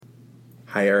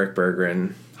Hi, Eric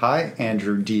Berggren. Hi,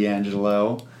 Andrew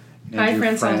D'Angelo. Hi,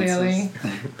 Francel Daly.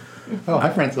 Oh, hi,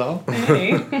 Francel.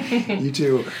 Hey. You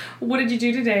too. What did you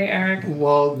do today, Eric?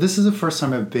 Well, this is the first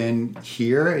time I've been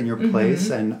here in your place,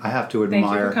 and I have to admire.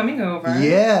 Thank you for coming over.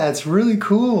 Yeah, it's really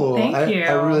cool. Thank you.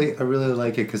 I really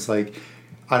like it because, like,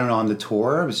 I don't know, on the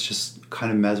tour, I was just kind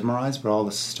of mesmerized by all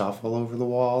the stuff all over the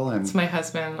wall. And it's my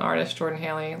husband, artist Jordan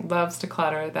Haley, loves to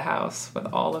clutter the house with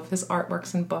all of his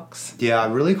artworks and books. Yeah,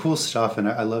 really cool stuff, and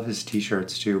I love his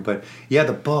t-shirts too. But yeah,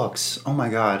 the books, oh my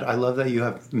god, I love that you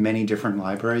have many different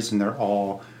libraries, and they're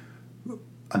all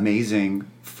amazing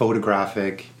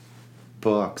photographic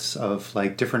books of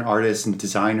like different artists and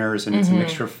designers, and it's a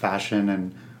mixture of fashion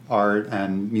and art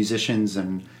and musicians.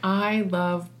 And I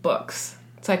love books.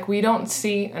 It's like we don't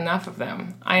see enough of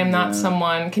them. I am not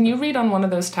someone... Can you read on one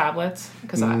of those tablets?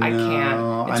 Because I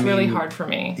can't. It's really hard for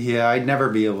me. Yeah, I'd never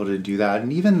be able to do that.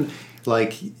 And even,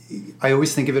 like, I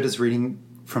always think of it as reading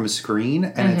from a screen,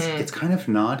 and it's kind of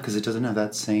not, because it doesn't have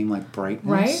that same, like, brightness.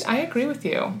 Right? I agree with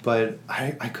you. But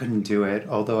I couldn't do it,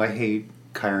 although I hate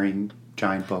carrying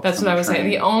giant books. That's what I was saying.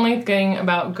 The only thing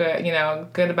about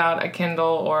good about a Kindle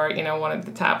or, one of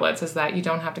the tablets is that you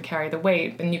don't have to carry the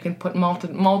weight, and you can put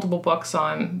multiple books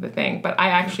on the thing. But I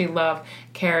actually love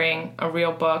carrying a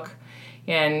real book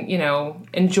and,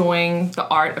 enjoying the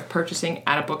art of purchasing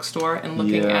at a bookstore and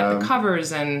looking at the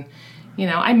covers. And,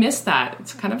 I miss that.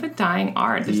 It's kind of a dying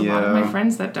art. There's a lot of my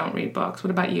friends that don't read books.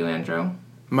 What about you, Andrew?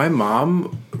 My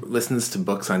mom listens to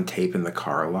books on tape in the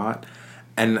car a lot.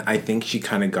 And I think she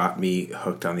kind of got me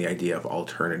hooked on the idea of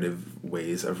alternative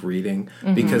ways of reading.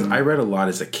 Because I read a lot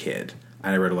as a kid,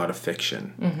 and I read a lot of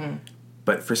fiction.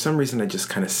 But for some reason, I just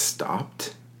kind of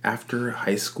stopped after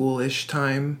high school-ish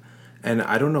time. And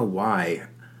I don't know why.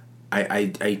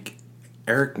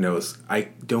 Eric knows, I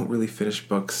don't really finish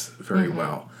books very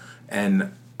well.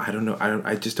 And I don't know,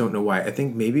 I just don't know why. I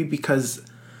think maybe because,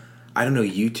 I don't know,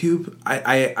 YouTube.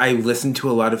 I listen to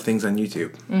a lot of things on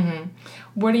YouTube.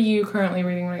 What are you currently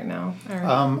reading right now, Eric?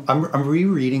 I'm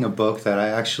rereading a book that I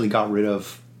actually got rid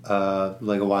of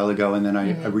like a while ago, and then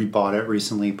I rebought it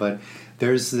recently. But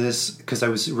there's this, because I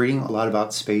was reading a lot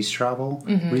about space travel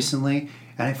recently,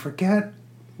 and I forget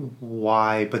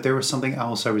why, but there was something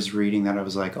else I was reading that I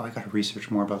was like, oh, I got to research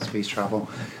more about space travel.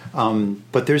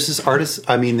 But there's this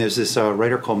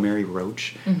writer called Mary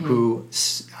Roach, who,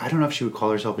 I don't know if she would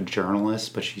call herself a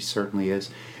journalist, but she certainly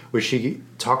is, where she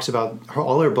talks about,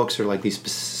 all her books are like these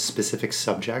specific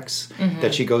subjects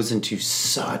that she goes into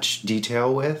such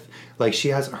detail with. Like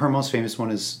her most famous one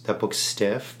is that book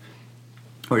Stiff,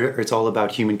 where it's all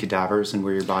about human cadavers and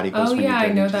where your body goes when you get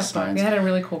into science. I know that book. It had a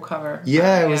really cool cover.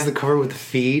 Yeah, it was the cover with the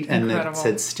feet, and it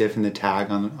said Stiff in the tag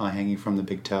on hanging from the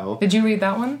big toe. Did you read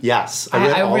that one? Yes.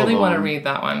 I really want to read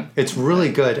that one. It's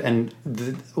really good, and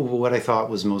what I thought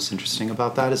was most interesting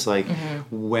about that is, like,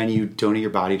 when you donate your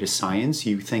body to science,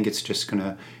 you think it's just going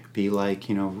to be like,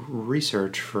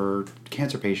 research for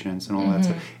cancer patients and all that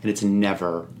stuff. And it's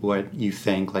never what you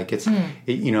think. Like, it's,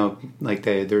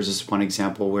 there's this one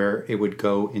example where it would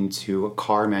go into a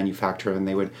car manufacturer, and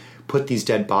they would put these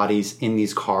dead bodies in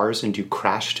these cars and do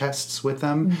crash tests with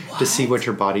them to see what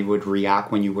your body would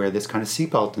react when you wear this kind of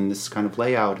seatbelt and this kind of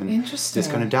layout and this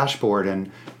kind of dashboard.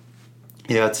 And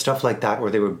it's stuff like that,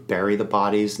 where they would bury the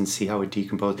bodies and see how it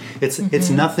decomposed. It's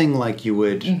nothing like you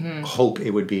would hope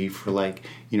it would be for, like,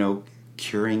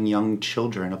 curing young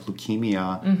children of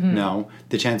leukemia. No,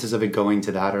 the chances of it going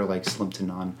to that are like slim to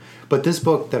none. But this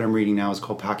book that I'm reading now is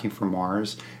called Packing for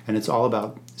Mars, and it's all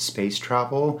about space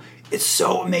travel. It's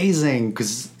so amazing,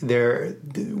 because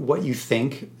what you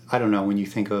think, I don't know, when you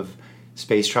think of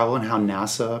space travel and how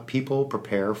NASA people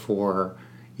prepare for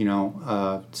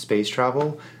space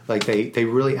travel, like they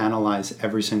really analyze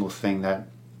every single thing that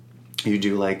you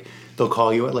do. Like, they'll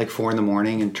call you at like 4 a.m.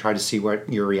 and try to see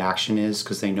what your reaction is,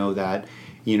 because they know that,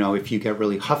 if you get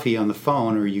really huffy on the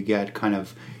phone, or you get kind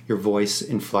of your voice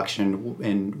inflection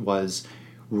and was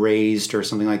raised or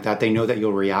something like that, they know that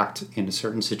you'll react in a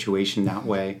certain situation that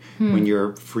way when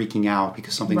you're freaking out,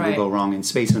 because something will go wrong in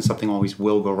space, and something always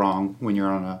will go wrong when you're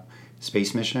on a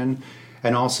space mission.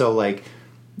 And also, like,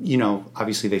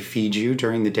 obviously they feed you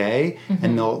during the day,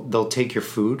 and they'll take your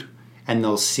food, and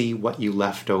they'll see what you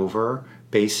left over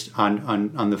based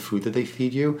on the food that they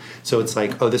feed you. So it's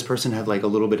like, oh, this person had like a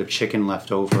little bit of chicken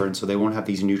left over, and so they won't have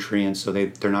these nutrients, so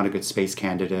they're not a good space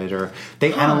candidate. Or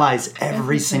they analyze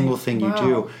every single thing you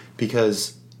do,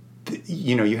 because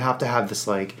you have to have this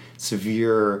like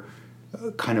severe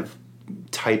kind of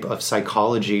type of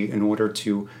psychology in order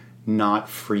to not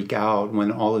freak out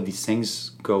when all of these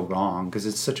things go wrong, because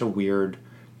it's such a weird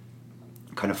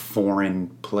kind of foreign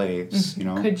place.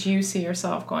 Could you see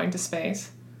yourself going to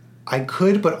space? I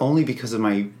could, but only because of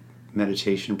my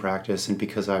meditation practice and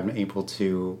because I'm able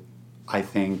to, I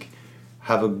think,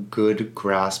 have a good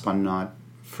grasp on not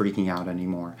freaking out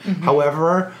anymore.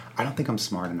 However, I don't think I'm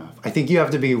smart enough. I think you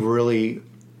have to be really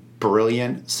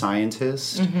brilliant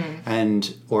scientist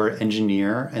and or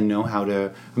engineer and know how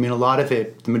to, I mean, a lot of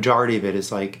it, the majority of it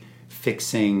is like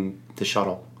fixing the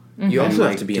shuttle. You also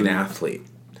like have to be an athlete.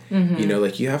 You know,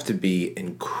 like you have to be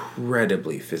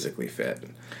incredibly physically fit.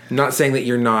 I'm not saying that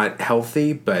you're not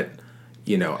healthy, but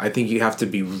you know, I think you have to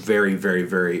be very, very,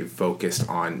 very focused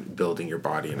on building your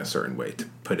body in a certain way to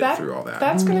put it through all that.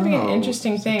 That's going to be an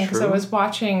interesting Is that thing, because I true? was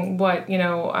watching what,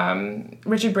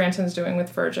 Richard Branson's doing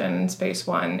with Virgin and Space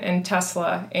One and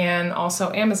Tesla and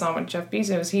also Amazon with Jeff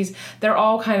Bezos. They're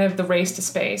all kind of the race to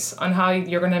space on how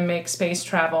you're going to make space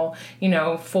travel,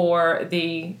 for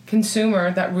the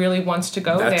consumer that really wants to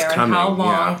go That's there coming, and how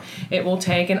long yeah. it will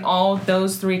take. And all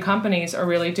those three companies are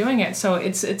really doing it. So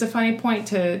it's a funny point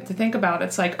to think about.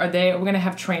 It's like, we're going to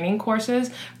have training courses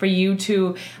for you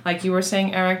to, like you were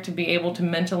saying, Eric, to be able to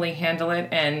mentally handle it,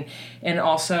 and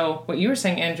also what you were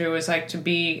saying, Andrew, is like to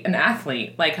be an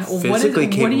athlete. Like, Physically what are you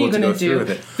capable to going go to through do with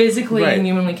it. physically Right. and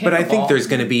humanly capable? But I think there's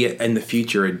going to be in the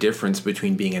future a difference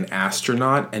between being an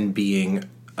astronaut and being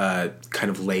a kind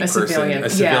of layperson, a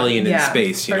civilian in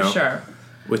space. You for know, sure.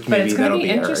 which But maybe it's going that'll to be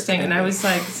Eric interesting. And I me. was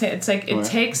like, it's like it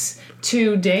takes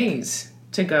 2 days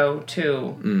to go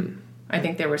to. I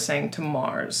think they were saying to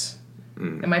Mars.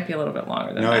 It might be a little bit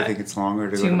longer than No, that. I think it's longer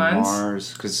to 2 go to months?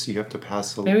 Mars because you have to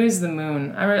pass the. Maybe it was the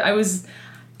moon. I was.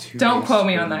 2 Don't days quote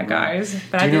me to on the that, moon. guys.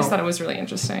 But Do I you just know- thought it was really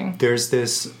interesting. There's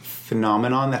this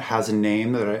phenomenon that has a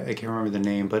name that I can't remember the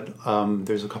name, but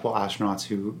there's a couple astronauts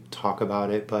who talk about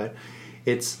it. But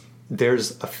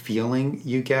there's a feeling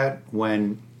you get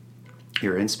when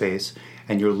you're in space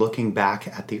and you're looking back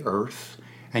at the Earth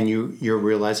and you're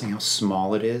realizing how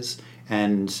small it is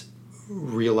and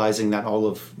realizing that all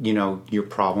of your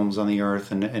problems on the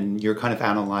Earth and you're kind of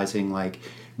analyzing like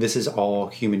this is all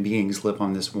human beings live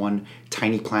on this one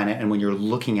tiny planet, and when you're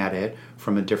looking at it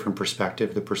from a different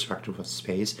perspective, the perspective of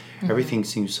space, everything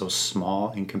seems so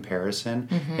small in comparison,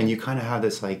 and you kind of have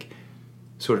this like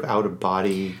sort of out of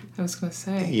body I was going to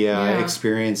say.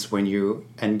 experience when you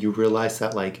realize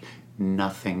that like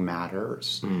nothing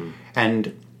matters.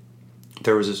 And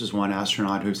there was this one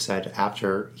astronaut who said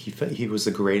after he was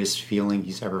the greatest feeling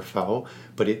he's ever felt,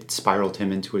 but it spiraled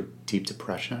him into a deep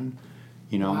depression,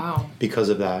 Wow. because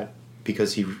of that,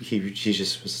 because he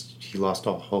lost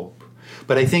all hope.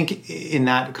 But I think in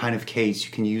that kind of case,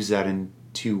 you can use that in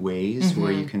 2 ways,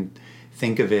 where you can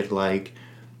think of it like,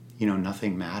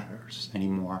 nothing matters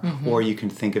anymore, or you can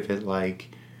think of it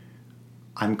like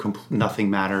nothing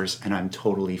matters and I'm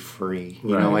totally free.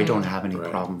 I don't have any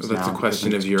problems That's now. a question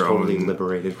because of I'm your totally own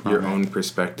liberated from your it. own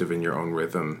perspective and your own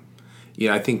rhythm.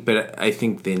 Yeah, I think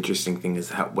the interesting thing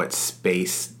is what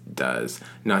space does,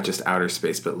 not just outer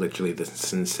space, but literally the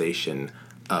sensation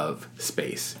of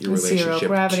space, your The zero relationship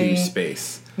gravity. to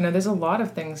space. There's a lot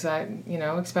of things that,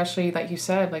 especially like you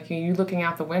said, like you looking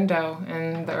out the window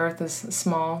and the Earth is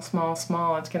small, small,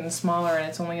 small. It's getting smaller and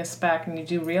it's only a speck, and you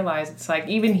do realize it's like,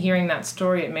 even hearing that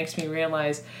story, it makes me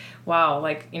realize, wow,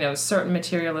 like, certain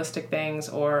materialistic things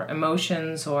or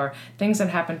emotions or things that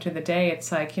happen to the day,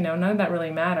 it's like, none of that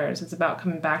really matters. It's about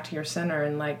coming back to your center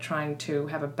and like trying to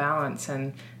have a balance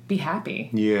and be happy.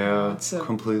 Yeah, So-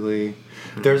 completely.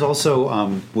 There's also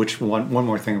which one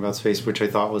more thing about space, which I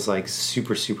thought was like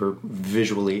super super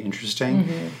visually interesting,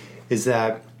 is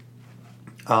that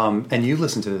and you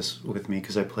listened to this with me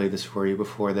because I played this for you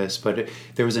before this, but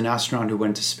there was an astronaut who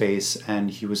went to space and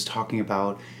he was talking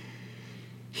about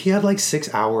he had like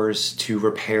 6 hours to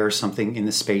repair something in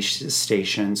the space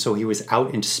station. So he was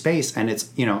out into space and it's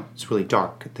really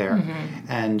dark there.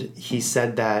 And he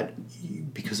said that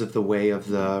because of the way of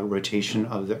the rotation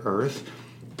of the Earth,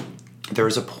 there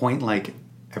was a point like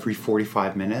every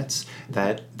 45 minutes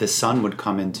that the sun would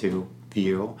come into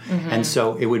view. And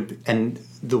so it would, and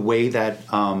the way that,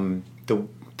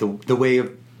 the way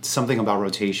of something about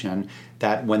rotation,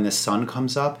 that when the sun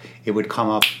comes up, it would come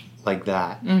up like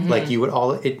that. Like you would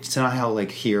it's not how like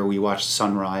here we watch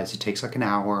sunrise, it takes like an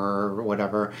hour or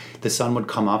whatever. The sun would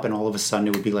come up and all of a sudden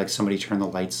it would be like somebody turned the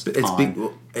lights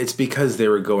on. It's because they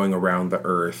were going around the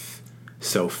Earth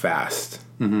so fast.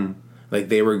 Like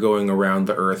they were going around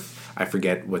the Earth, I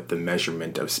forget what the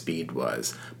measurement of speed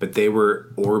was, but they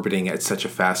were orbiting at such a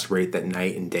fast rate that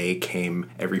night and day came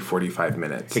every 45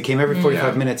 minutes. It came every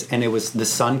 45 minutes, and it was the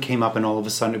sun came up and all of a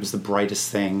sudden it was the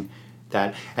brightest thing.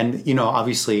 And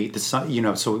obviously the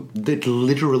sun, so it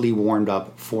literally warmed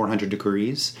up 400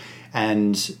 degrees,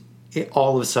 and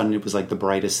all of a sudden it was like the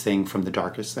brightest thing from the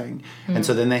darkest thing. And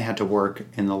so then they had to work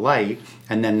in the light,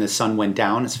 and then the sun went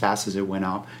down as fast as it went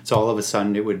up. So all of a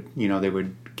sudden it would, they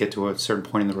would get to a certain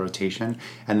point in the rotation,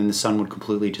 and then the sun would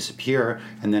completely disappear,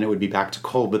 and then it would be back to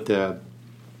cold. But the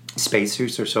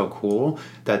spacesuits are so cool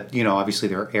that, obviously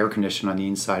they're air conditioned on the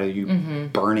inside of you,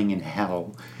 burning in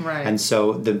hell. Right. And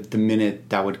so the minute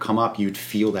that would come up, you'd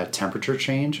feel that temperature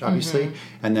change, obviously,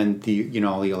 and then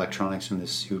all the electronics in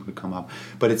this suit would come up.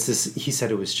 But it's this, he said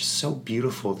it was just so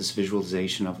beautiful, this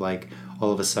visualization of like,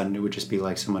 all of a sudden it would just be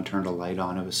like someone turned a light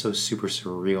on. It was so super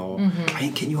surreal. I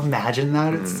mean, can you imagine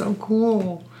that? It's so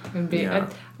cool. I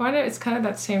wonder, it's kind of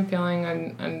that same feeling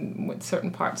on with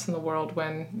certain parts in the world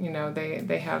when,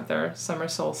 they have their summer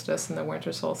solstice and the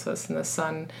winter solstice, and the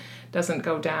sun doesn't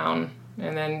go down,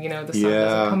 and then, the sun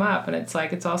doesn't come up. And it's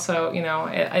like, it's also,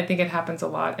 I think it happens a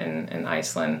lot in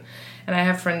Iceland. And I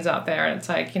have friends out there, and it's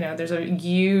like, there's a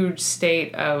huge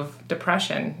state of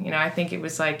depression. I think it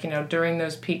was like, during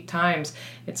those peak times,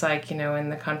 it's like, in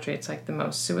the country, it's like the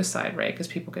most suicide rate because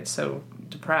people get so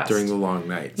depressed. During the long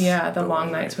nights. Yeah, the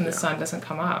long nights when the sun doesn't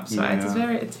come up. So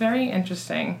it's very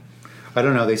interesting. I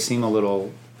don't know, they seem a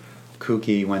little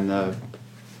kooky when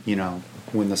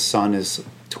when the sun is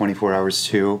 24 hours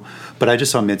too, but I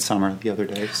just saw Midsummer the other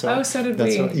day. So did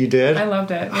we. You did? I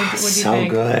loved it. What do you so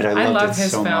think? Good. I loved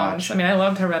his so films. much. I mean, I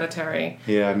loved Hereditary.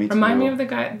 Yeah, me too. Remind me of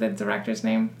the director's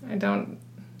name. I don't.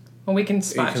 Well, we can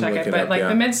spot check it, but up,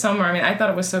 the Midsummer. I mean, I thought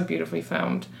it was so beautifully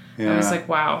filmed. Yeah. I was like,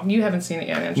 wow, you haven't seen it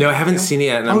yet, Andrew. No, I haven't seen it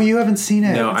yet. You haven't seen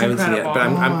it? No, It's I haven't seen it yet. But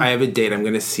incredible. I have a date. I'm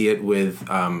going to see it with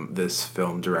this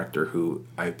film director who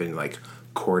I've been like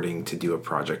courting to do a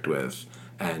project with,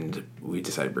 and we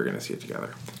decided we're going to see it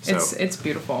together. So It's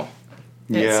beautiful.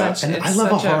 Yeah, It's and it's I love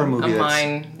such a horror movie a that's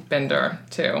mind bender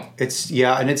too. It's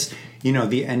and it's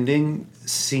the ending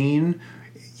scene.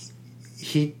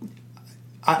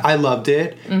 I loved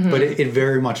it, but it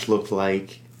very much looked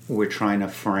like we're trying to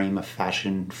frame a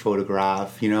fashion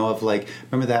photograph. Of like,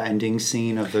 remember that ending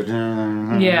scene of the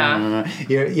Ari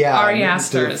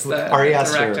Aster is the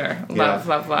director. Yeah.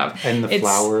 Love. And the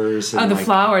flowers. And the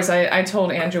flowers. I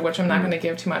told Andrew, which I'm not going to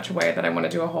give too much away, that I want to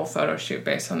do a whole photo shoot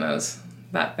based on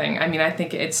that thing. I mean, I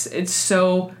think it's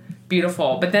so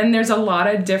beautiful. But then there's a lot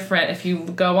of different, if you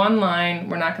go online,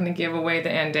 we're not going to give away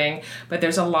the ending, but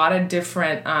there's a lot of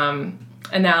different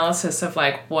analysis of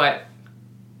like what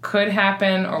could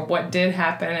happen or what did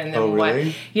happen, and then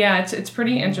really? It's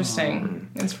pretty interesting.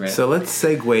 So let's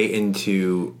segue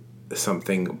into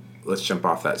something. Let's jump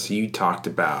off that. So you talked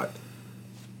about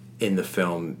in the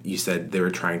film, you said they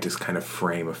were trying to kind of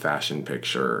frame a fashion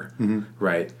picture,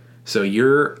 right? So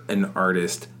you're an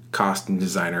artist, costume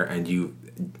designer, and you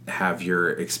have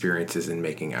your experiences in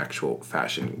making actual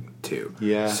fashion too.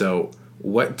 Yeah. So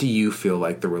what do you feel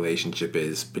like the relationship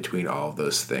is between all of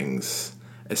those things,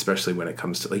 especially when it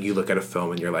comes to, like, you look at a film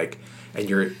and you're like, and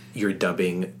you're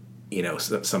dubbing,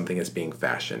 something as being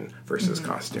fashion versus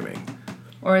costuming?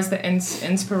 Or is the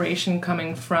inspiration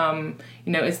coming from,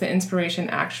 is the inspiration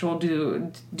actual?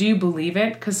 Do you believe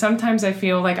it? Because sometimes I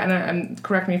feel like,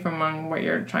 correct me if I'm wrong what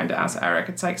you're trying to ask, Eric,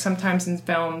 it's like sometimes in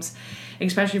films,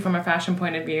 especially from a fashion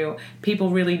point of view, people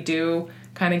really do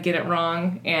kind of get it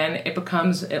wrong, and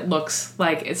it looks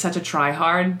like it's such a try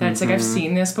hard that's like, I've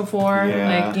seen this before.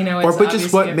 Yeah. Like, it's but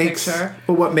just what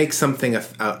makes something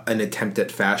an attempt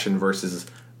at fashion versus,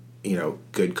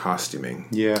 good costuming?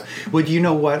 Yeah. Well, you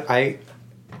know what?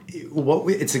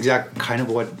 It's exact kind of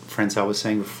what Francel was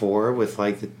saying before with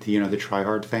like the try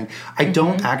hard thing. I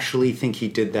don't actually think he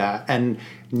did that. And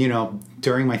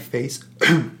during my face,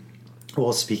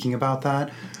 while speaking about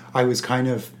that, I was kind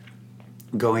of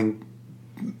going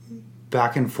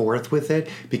back and forth with it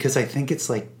because I think it's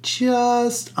like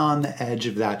just on the edge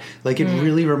of that. Like it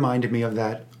really reminded me of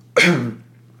that.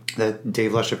 That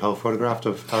Dave LaChapelle photographed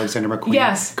of Alexander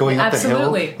McQueen going up the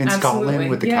hill in Scotland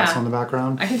with the castle in the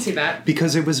background. I can see that.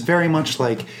 Because it was very much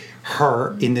like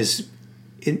her in this,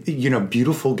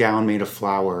 beautiful gown made of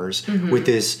flowers with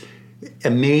this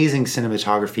amazing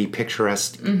cinematography,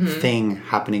 picturesque thing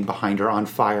happening behind her on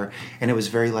fire. And it was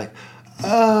very like,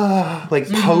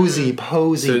 posy.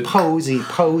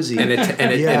 An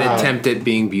attempt at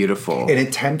being beautiful. An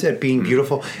attempt at being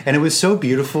beautiful. And it was so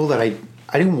beautiful that I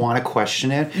didn't want to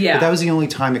question it. Yeah. But that was the only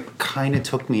time it kind of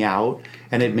took me out,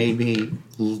 and it made me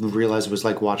realize it was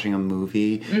like watching a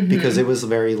movie because it was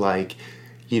very like,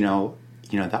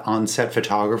 the on-set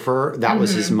photographer, that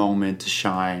was his moment to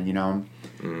shine,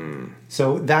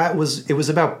 So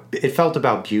it felt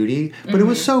about beauty, but it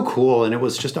was so cool, and it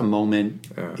was just a moment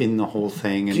in the whole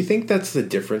thing. And do you think that's the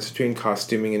difference between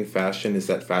costuming and fashion, is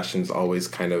that fashion's always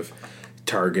kind of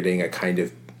targeting a kind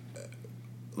of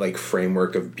like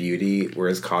framework of beauty,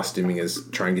 whereas costuming is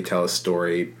trying to tell a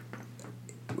story.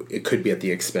 It could be at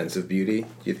the expense of beauty. Do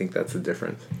you think that's the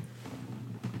difference?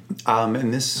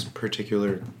 In this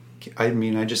particular, I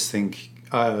mean, I just think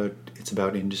it's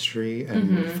about industry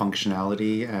and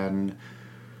functionality, and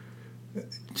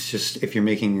it's just if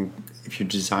you're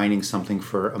designing something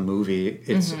for a movie,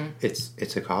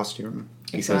 it's a costume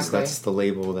because that's the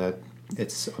label that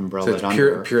it's umbrellaed so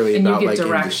it's purely and about you get like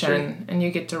direction, industry. and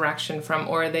you get direction from,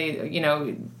 or they,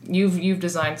 you've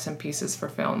designed some pieces for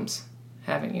films,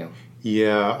 haven't you?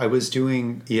 Yeah, I was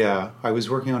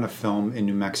working on a film in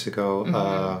New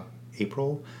Mexico,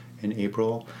 in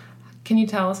April. Can you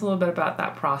tell us a little bit about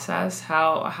that process?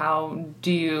 How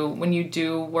do you, when you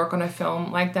do work on a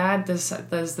film like that, does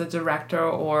the director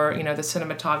or, the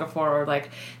cinematographer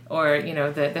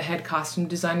or the head costume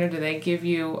designer, do they give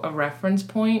you a reference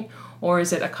point, or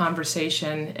is it a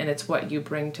conversation and it's what you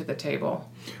bring to the table?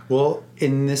 Well,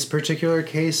 in this particular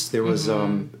case, there was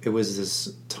it was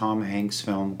this Tom Hanks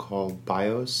film called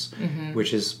Bios,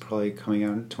 which is probably coming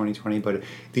out in 2020. But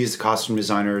these costume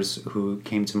designers who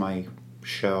came to my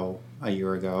show a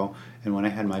year ago, and when I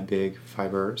had my big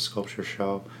fiber sculpture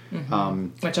show,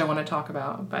 which I want to talk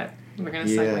about, but we're going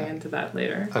to segue into that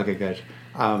later. Okay, good.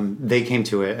 They came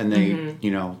to it, and they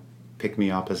picked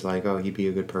me up as like, oh, he'd be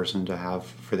a good person to have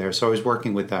for there. So I was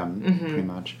working with them pretty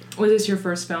much. Was this your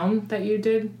first film that you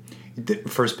did? The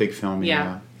first big film,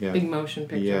 yeah. Big motion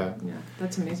picture. Yeah,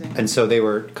 that's amazing. And so they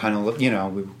were kind of,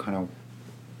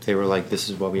 they were like, this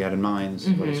is what we had in mind, this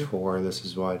is what it's for, this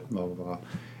is what, blah, blah, blah.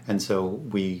 And so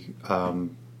we, I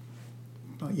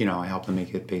helped them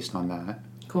make it based on that.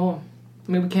 Cool.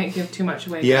 I mean, we can't give too much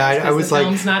away. Yeah, I was the like,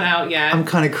 film's not out yet. I'm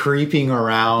kind of creeping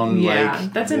around. Yeah,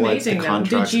 that's amazing. Though,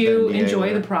 did you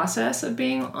enjoy the process of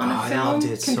being on a film I loved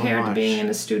it compared so to being in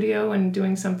a studio and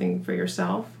doing something for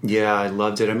yourself? Yeah, I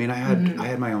loved it. I mean, I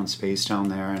had my own space down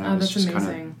there, and I was just amazing.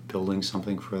 kind of building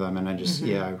something for them, and I just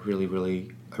I really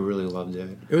loved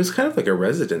it. It was kind of like a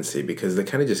residency because they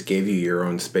kind of just gave you your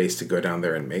own space to go down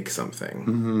there and make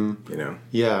something.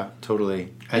 Yeah,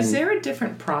 totally. And is there a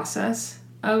different process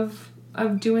of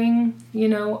doing,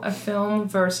 a film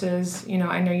versus,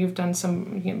 I know you've done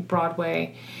some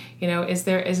Broadway, is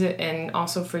it, and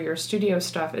also for your studio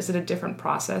stuff, is it a different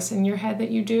process in your head that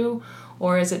you do?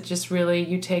 Or is it just really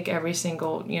you take every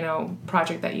single,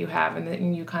 project that you have and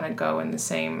then you kind of go in the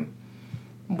same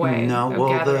way of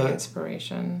gathering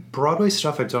inspiration? Broadway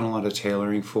stuff I've done a lot of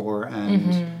tailoring for,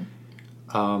 and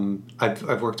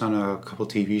I've worked on a couple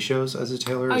TV shows as a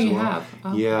tailor as well. You have?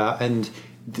 Oh. Yeah, and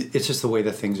it's just the way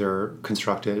that things are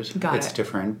constructed. It's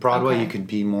different. Broadway, you could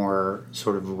be more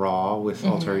sort of raw with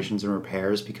alterations and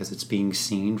repairs because it's being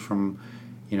seen from,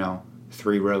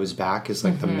 3 rows back is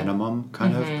like the minimum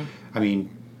kind of. I mean,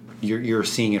 you're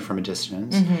seeing it from a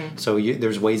distance. So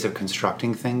there's ways of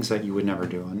constructing things that you would never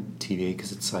do on TV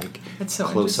because it's like so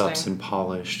close-ups and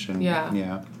polished. And,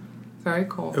 yeah. Very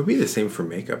cool. It would be the same for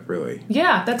makeup, really.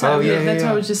 Yeah, that's what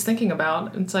I was just thinking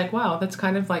about. It's like, wow, that's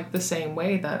kind of like the same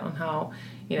way that on how,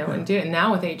 and do it. And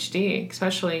now with HD,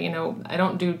 especially, I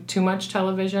don't do too much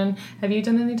television. Have you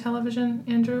done any television,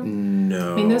 Andrew?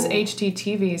 No. I mean, those HD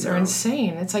TVs are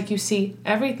insane. It's like you see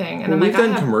everything. And we've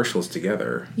done commercials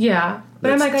together. Yeah.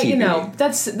 But That's I'm like,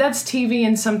 TV. That's TV,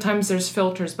 and sometimes there's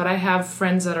filters. But I have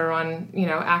friends that are on,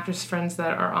 actors friends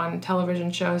that are on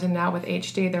television shows, and now with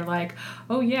HD, they're like,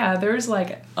 oh yeah, there's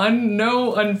like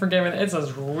no Unforgiven. It's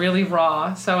just really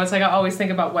raw. So it's like I always think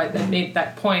about what that made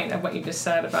that point of what you just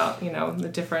said about the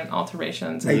different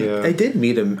alterations. I did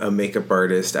meet a makeup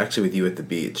artist actually with you at the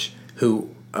beach who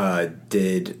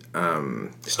did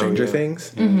Stranger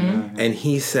Things, and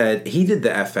he said he did the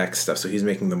FX stuff, so he's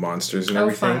making the monsters and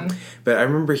everything. Fun. But I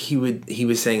remember he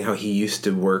was saying how he used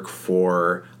to work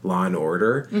for Law and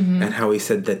Order, and how he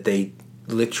said that they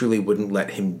literally wouldn't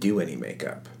let him do any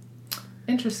makeup.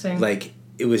 Interesting. Like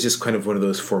it was just kind of one of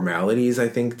those formalities, I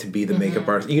think, to be the makeup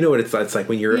artist. You know what it's like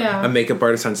when you're a makeup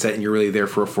artist on set and you're really there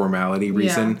for a formality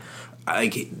reason. Yeah.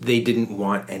 Like they didn't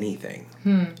want anything,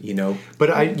 But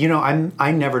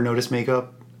I never noticed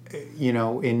makeup,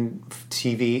 in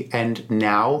TV, and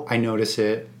now I notice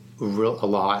it a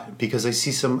lot because I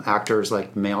see some actors,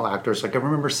 like male actors, like I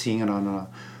remember seeing it on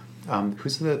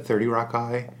who's the 30 Rock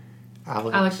guy?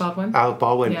 Alec Baldwin. Alec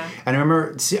Baldwin. Yeah. And I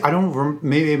remember,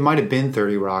 maybe it might have been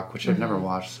 30 Rock, which I've never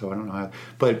watched, so I don't know how.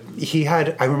 But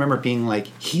I remember being like,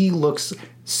 he looks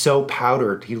so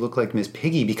powdered. He looked like Miss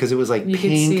Piggy because it was like You pink. could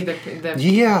see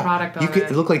the product on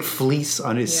it looked like fleece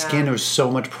on his Yeah. skin. There was so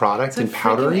much product and It's like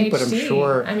powdery, freaking but I'm HD.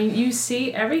 sure. I mean, you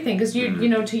see everything because you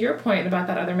know, to your point about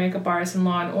that other makeup artist in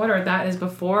Law and Order, that is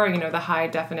before, you know, the high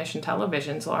definition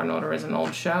televisions. Law and Order is an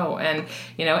old show, and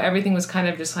you know, everything was kind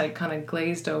of just like kind of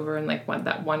glazed over and like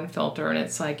that one filter, and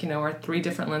it's like, you know, or 3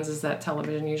 different lenses that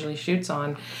television usually shoots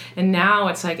on, and now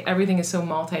it's like everything is so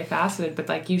multifaceted. But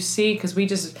like you see, because we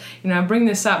just, you know, I bring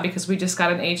this up because we just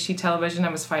got an HD television. I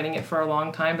was fighting it for a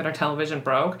long time, but our television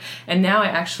broke, and now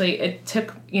it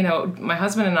took, you know, my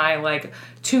husband and I like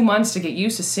 2 months to get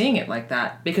used to seeing it like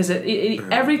that, because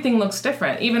everything looks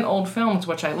different, even old films,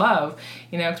 which I love,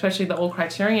 you know, especially the old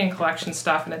Criterion Collection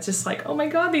stuff, and it's just like, oh my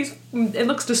god, it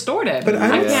looks distorted. But I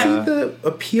don't can't. see the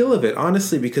appeal of it,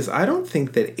 honestly, because I don't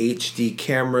think that HD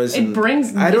cameras It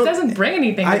doesn't bring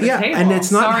anything to the table. and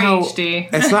it's not Sorry, how HD.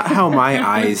 it's not how my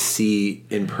eyes see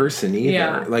in person either.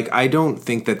 Yeah. Like, I don't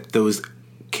think that those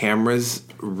cameras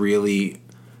really,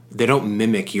 they don't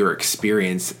mimic your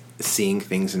experience seeing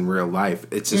things in real life.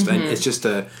 It's just it's just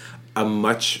a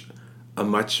much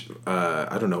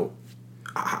I don't know,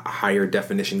 higher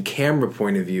definition camera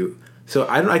point of view. So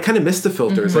I kind of miss the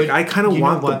filters. Like, I kind of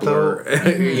want the blur.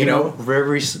 You know,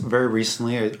 very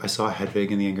recently I saw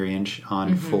Hedwig and the Angry Inch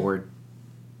on 4G.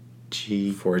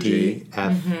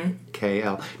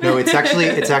 FKL. No, it's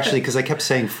actually because I kept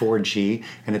saying 4G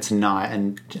and it's not.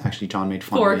 And actually, John made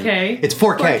fun of me. 4K. It's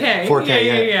 4K.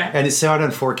 4K. Yeah. And it's out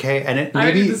on 4K. And it I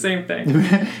maybe did the same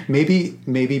thing.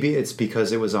 maybe it's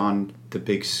because it was on the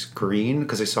big screen,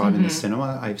 because I saw it in the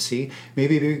cinema. IFC.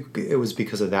 Maybe it was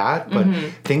because of that. But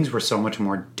things were so much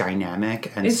more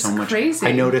dynamic and It's so much. crazy.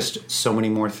 I noticed so many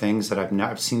more things that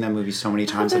I've seen that movie so many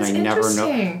times, and that's I never know.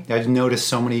 interesting. I've noticed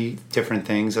so many different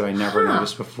things that I never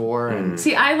noticed before. And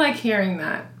See, I like hearing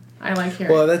that.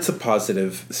 Well, that's a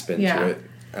positive spin to it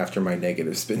after my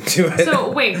negative spin to it. So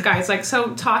wait, guys,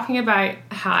 so talking about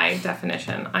high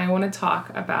definition, I want to talk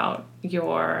about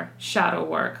your shadow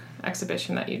work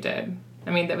exhibition that you did.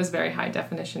 I mean, that was very high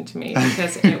definition to me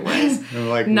because it was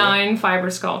like 9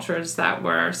 fiber sculptures that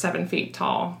were 7 feet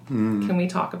tall. Can we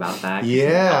talk about that?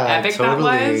 yeah, How epic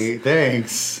totally. that was?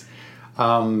 Thanks.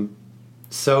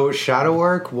 So shadow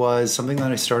work was something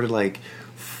that I started like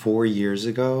 4 years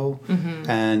ago,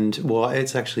 and well,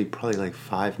 it's actually probably like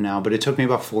 5 now, but it took me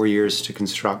about 4 years to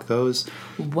construct those.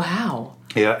 Wow.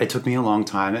 Yeah, it took me a long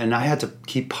time, and I had to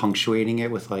keep punctuating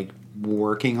it with like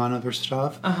working on other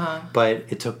stuff. But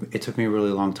it took me a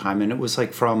really long time, and it was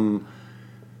like from,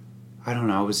 I don't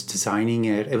know, I was designing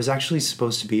it. It was actually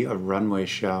supposed to be a runway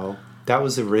show. That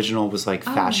was the original, was like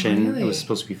fashion. really? It was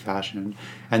supposed to be fashion.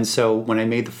 And so when I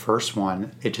made the first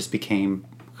one, it just became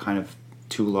kind of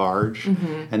too large.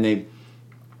 And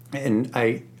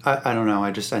I don't know,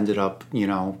 I just ended up, you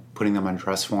know, putting them on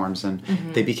dress forms, and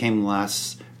they became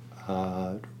less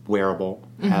wearable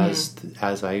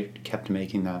as I kept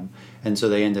making them. And so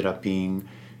they ended up being,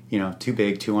 you know, too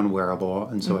big, too unwearable,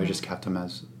 and so I just kept them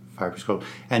as fiber sculpt.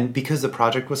 And because the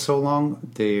project was so long,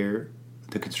 the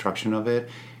construction of it,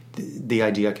 the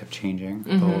idea kept changing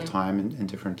the whole time, and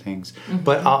different things.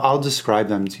 But I'll describe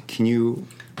them. Can you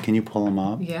pull them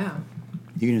up? Yeah.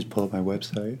 You can just pull up my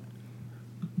website.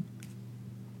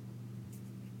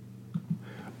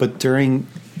 But during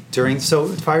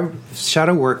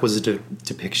shadow work was a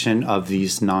depiction of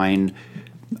these 9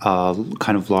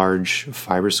 kind of large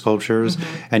fiber sculptures,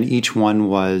 and each one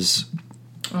was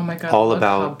Oh my god! all look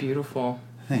about how beautiful.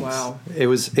 Thanks. Wow. It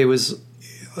was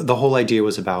the whole idea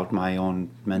was about my own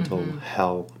mental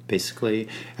hell, basically,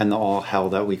 and the all hell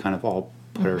that we kind of all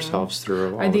put ourselves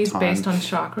through all Are these the time. based on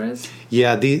chakras?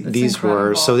 Yeah, these incredible.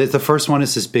 were. So the first one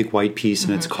is this big white piece,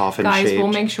 and it's coffin Guys, shaped.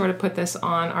 we'll make sure to put this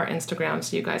on our Instagram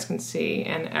so you guys can see,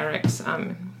 and Eric's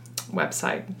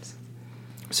website.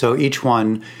 So each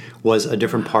one was a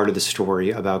different part of the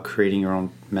story about creating your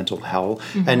own mental hell.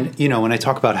 And, you know, when I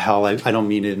talk about hell, I don't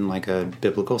mean it in like a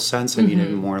biblical sense. I mean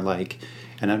it more like,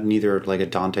 and neither like a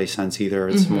Dante sense either.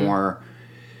 It's more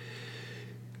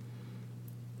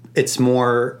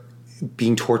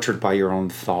being tortured by your own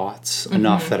thoughts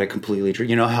enough that it completely,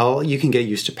 you know, hell, you can get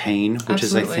used to pain, which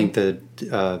is, I think, the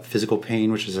physical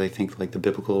pain, which is, I think, like the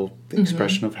biblical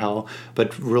expression of hell,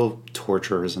 but real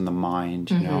torture is in the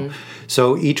mind, you know.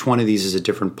 So each one of these is a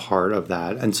different part of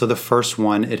that. And so the first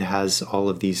one, it has all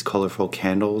of these colorful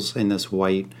candles in this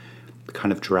white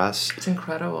kind of dress. It's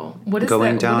incredible. What is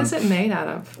Going that? down- What is it made out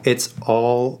of? It's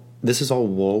all this is all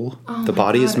wool. Oh The my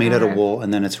body is God, made out of Eric. wool,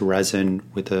 and then it's resin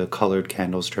with the colored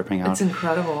candles dripping out. It's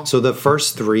incredible. So the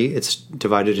first three, it's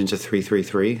divided into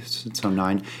 333, so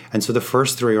 9. And so the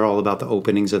first three are all about the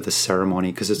openings of the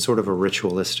ceremony because it's sort of a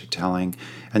ritualistic telling.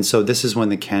 And so this is when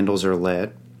the candles are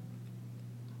lit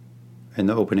in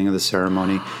the opening of the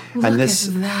ceremony. And this,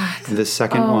 at that. the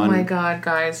second Oh one my God,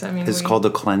 guys! I mean, is called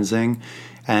the cleansing,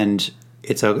 and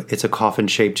it's a coffin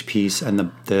shaped piece,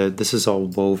 and the this is all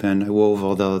woven. I wove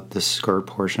all the skirt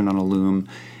portion on a loom,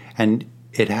 and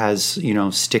it has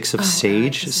sticks of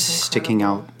sage this is sticking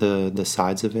out the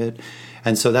sides of it,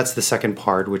 and so that's the second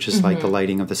part, which is like the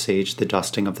lighting of the sage, the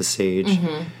dusting of the sage.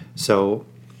 So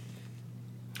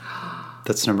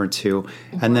that's number 2,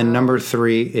 and then number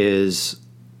 3 is.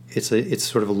 It's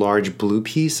sort of a large blue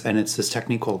piece, and it's this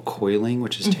technique called coiling,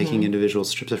 which is taking individual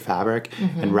strips of fabric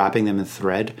and wrapping them in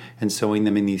thread and sewing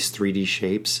them in these 3D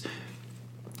shapes.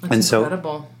 That's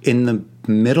incredible. So in the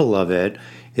middle of it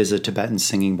is a Tibetan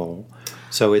singing bowl.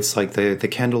 So it's like the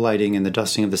candle lighting and the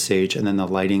dusting of the sage, and then the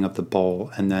lighting of the bowl.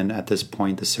 And then at this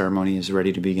point, the ceremony is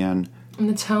ready to begin. And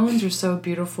the tones are so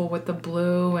beautiful with the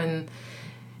blue and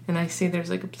I see there's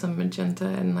like some magenta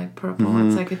and like purple.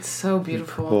 It's like, it's so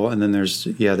beautiful. Purple, and then there's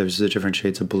the different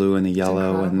shades of blue and the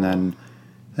yellow, and then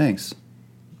thanks.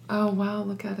 Oh wow,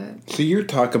 look at it. So you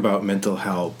talk about mental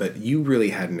health, but you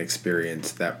really had an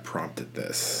experience that prompted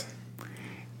this.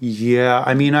 Yeah,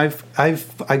 I mean, I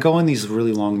go on these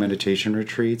really long meditation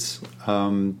retreats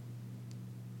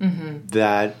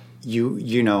that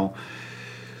you know.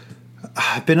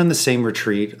 I've been on the same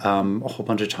retreat a whole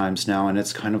bunch of times now, and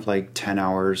it's kind of like 10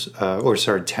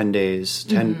 days,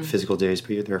 10 physical days, but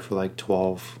you're there for like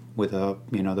 12 with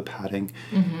the padding,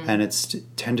 and it's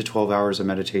 10 to 12 hours of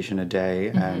meditation a day.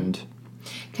 And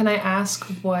can I ask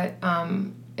what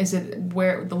is it?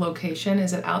 Where the location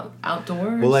is? It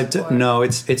outdoors? Well, no,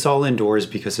 it's all indoors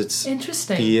because it's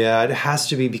interesting. Yeah, it has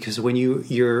to be because when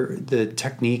the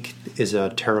technique is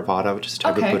a Theravada, which is a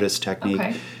type of Buddhist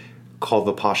technique. Called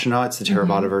Vipassana. It's the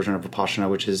Theravada version of Vipassana,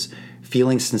 which is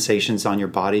feeling sensations on your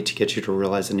body to get you to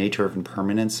realize the nature of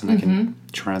impermanence. And I can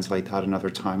translate that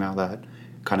another time, how that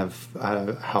kind of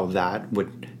how that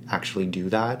would actually do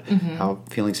that. How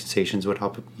feeling sensations would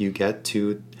help you get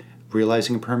to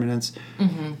realizing impermanence.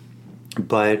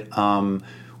 But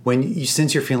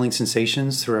since you're feeling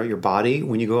sensations throughout your body,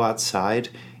 when you go outside,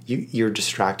 you're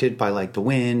distracted by like the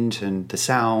wind and the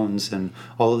sounds, and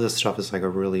all of this stuff is like a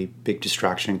really big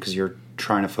distraction because you're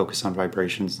trying to focus on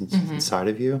vibrations inside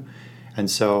of you. And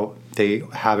so they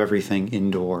have everything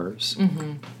indoors.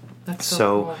 That's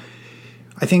so cool.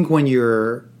 I think when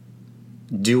you're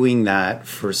doing that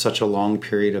for such a long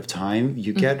period of time,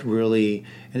 you get really,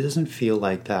 it doesn't feel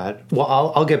like that. Well,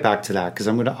 I'll get back to that because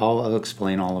I'll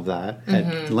explain all of that.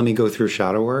 And let me go through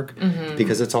shadow work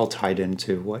because it's all tied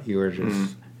into what you were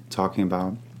just talking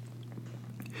about.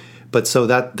 But so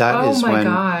that is when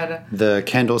God. The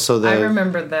candle. I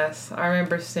remember this. I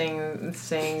remember seeing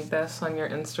this on your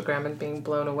Instagram and being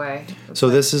blown away. So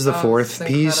this is the fourth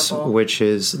piece, incredible. which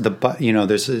is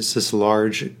there's this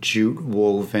large jute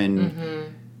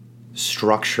woven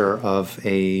structure of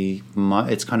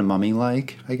it's kind of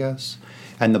mummy-like, I guess,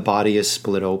 and the body is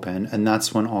split open, and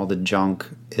that's when all the junk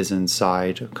is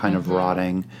inside, kind of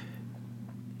rotting.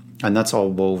 And that's all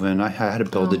woven. I had to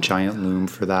build a giant loom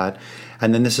for that.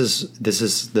 And then this is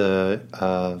the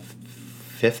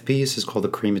fifth piece is called the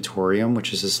crematorium,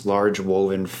 which is this large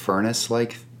woven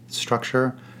furnace-like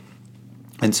structure.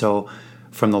 And so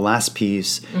from the last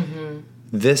piece,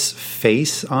 this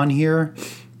face on here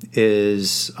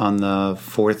is on the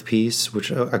fourth piece,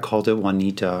 which I called it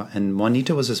Juanita. And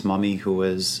Juanita was this mummy who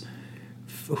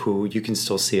you can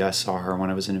still see. I saw her when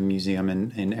I was in a museum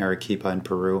in Arequipa in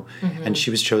Peru, and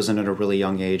she was chosen at a really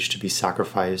young age to be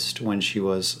sacrificed when she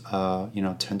was 10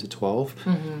 to 12.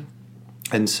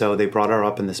 And so they brought her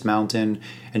up in this mountain,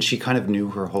 and she kind of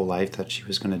knew her whole life that she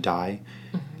was going to die.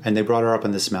 And they brought her up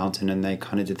in this mountain, and they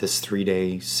kind of did this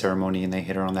 3-day ceremony, and they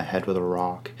hit her on the head with a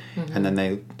rock. And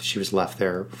then she was left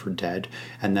there for dead.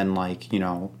 And then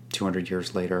 200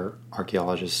 years later,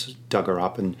 archaeologists dug her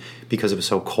up, and because it was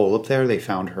so cold up there, they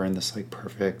found her in this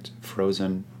perfect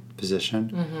frozen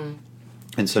position.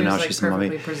 And so now she's the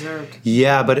mummy. Preserved.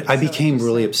 Yeah, but I became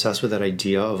really obsessed with that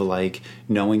idea of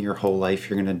knowing your whole life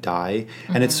you're going to die.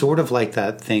 And it's sort of like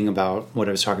that thing about what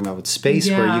I was talking about with space,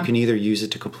 where you can either use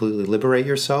it to completely liberate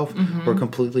yourself or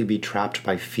completely be trapped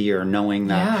by fear, knowing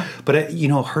that. Yeah. But,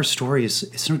 her story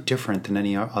it's no different than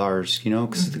any ours,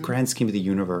 because the grand scheme of the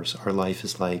universe, our life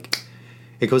is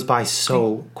it goes by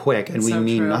so quick, and we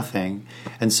mean nothing.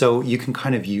 And so you can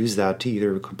kind of use that to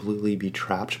either completely be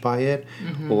trapped by it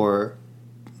or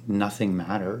nothing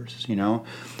matters, you know?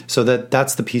 So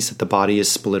that's the piece that the body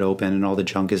is split open and all the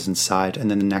junk is inside. And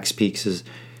then the next piece is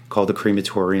called the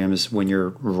crematorium, is when you're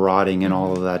rotting in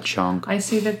all of that junk. I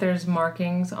see that there's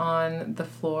markings on the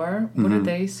floor. What do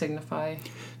they signify?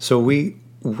 So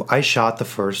I shot the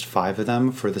first 5 of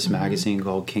them for this magazine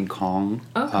called King Kong.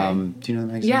 Okay. Do you know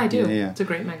the magazine? Yeah, I do. Yeah. It's a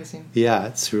great magazine. Yeah,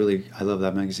 it's really, I love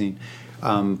that magazine.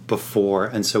 Before,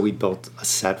 and so we built a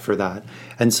set for that.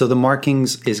 And so the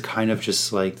markings is kind of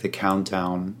just like the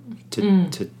countdown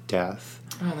to death.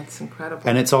 Oh, that's incredible.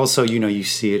 And it's also, you know, you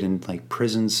see it in like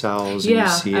prison cells, and you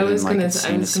see it in like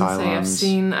insane asylums.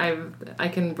 I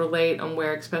can relate on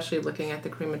where, especially looking at the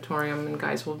crematorium, and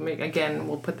guys we'll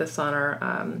put this on our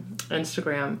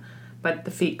Instagram, but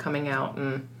the feet coming out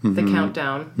and the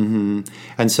countdown. Mm-hmm.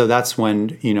 And so that's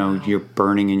when, you know, you're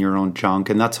burning in your own junk,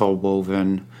 and that's all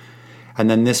woven. And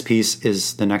then this piece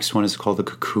is, the next one is called the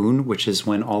cocoon, which is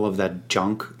when all of that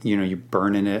junk, you know, you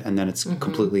burn in it and then it's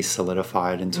completely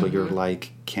solidified until you're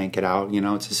like, can't get out, you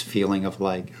know, it's this feeling of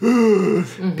like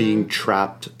being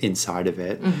trapped inside of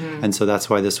it. And so that's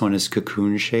why this one is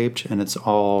cocoon shaped, and this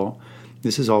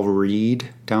is all reed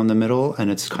down the middle,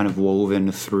 and it's kind of woven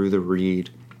through the reed,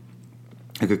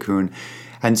 a cocoon.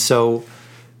 And so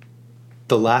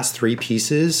the last 3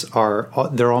 pieces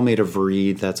they're all made of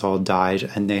reed that's all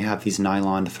dyed, and they have these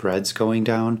nylon threads going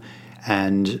down,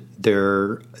 and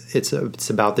it's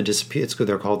about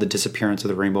they're called the disappearance of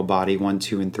the rainbow body 1,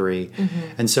 2, and 3.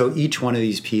 And so each one of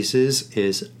these pieces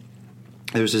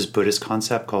there's this Buddhist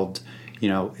concept called, you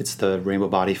know, it's the rainbow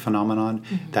body phenomenon,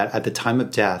 that at the time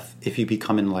of death, if you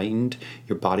become enlightened,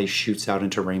 your body shoots out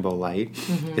into rainbow light.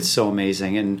 It's so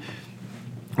amazing. And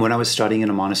when I was studying in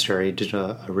a monastery, I did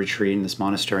a retreat in this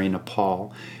monastery in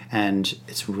Nepal, and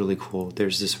it's really cool.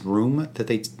 There's this room that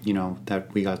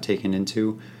that we got taken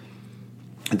into,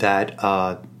 that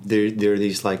there are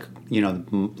these, like, you know,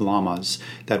 lamas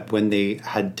that when they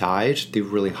had died, the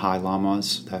really high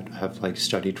lamas that have like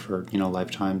studied for, you know,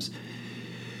 lifetimes,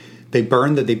 they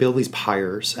build these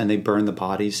pyres and they burn the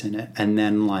bodies in it, and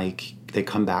then like they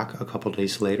come back a couple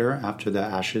days later after the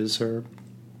ashes are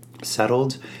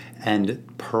settled,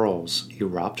 and pearls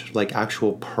erupt, like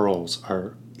actual pearls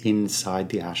are inside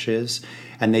the ashes,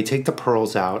 and they take the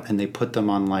pearls out and they put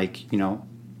them on, like, you know,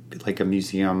 like a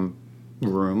museum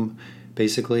room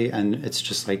basically, and it's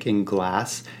just like in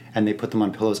glass, and they put them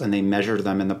on pillows and they measure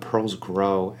them, and the pearls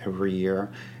grow every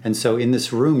year. And so in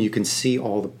this room you can see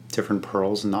all the different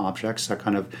pearls and the objects that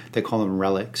they call them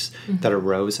relics that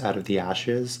arose out of the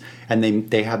ashes, and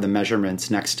they have the measurements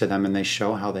next to them, and they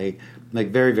show how they, like,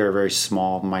 very, very, very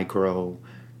small micro,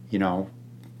 you know,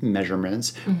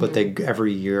 measurements, but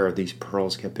every year these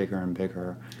pearls get bigger and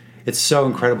bigger. It's so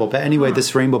incredible. But anyway,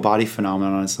 this rainbow body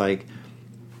phenomenon is like,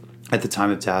 at the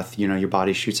time of death, you know, your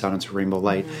body shoots out into rainbow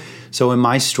light. So in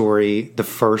my story, the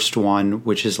first one,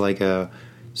 which is like a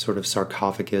sort of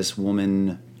sarcophagus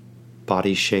woman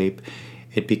body shape,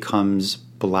 it becomes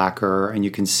blacker, and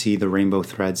you can see the rainbow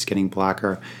threads getting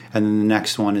blacker. And then the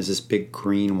next one is this big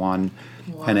green one,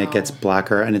 and it gets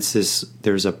blacker, and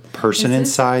there's a person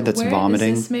inside that's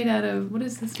vomiting. What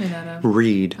is this made out of?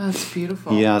 Reed. Oh, it's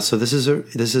beautiful. Yeah, so this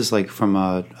is like from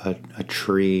a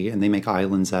tree, and they make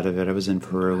islands out of it. I was in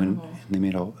Peru, and they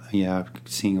made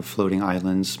seeing floating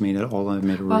islands made of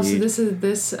reed. Oh, so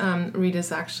this reed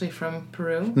is actually from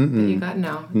Peru that you got?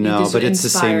 No, but it's the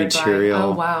same material.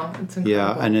 Oh wow, it's incredible.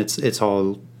 Yeah, and it's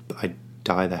all, I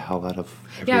dye the hell out of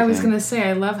everything. Yeah, I was gonna say,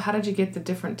 I love, how did you get the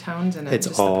different tones in it?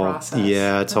 It's all, the process.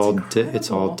 Yeah, it's all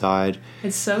dyed.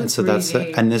 It's so 3D. And so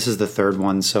and this is the third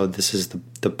one. So this is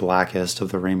the blackest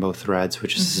of the rainbow threads,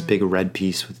 which is this big red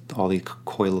piece with all the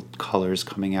coiled colors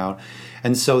coming out.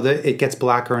 And so it gets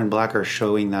blacker and blacker,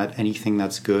 showing that anything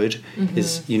that's good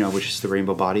is, you know, which is the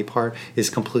rainbow body part, is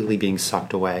completely being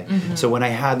sucked away. So when I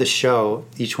had the show,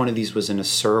 each one of these was in a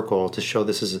circle to show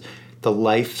this is the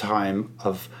lifetime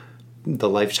of the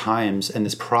lifetimes and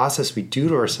this process we do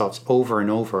to ourselves over and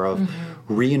over of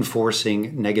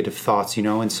reinforcing negative thoughts, you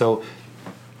know. And so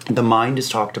the mind is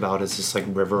talked about as this like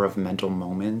river of mental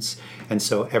moments, and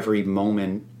so every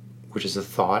moment, which is a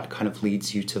thought, kind of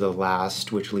leads you to the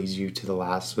last, which leads you to the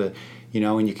last, you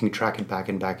know, and you can track it back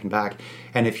and back and back.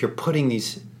 And if you're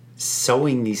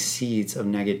sowing these seeds of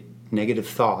negative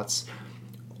thoughts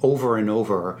over and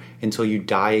over until you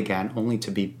die again, only to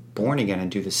be born again and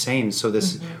do the same. So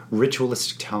this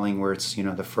ritualistic telling, where it's, you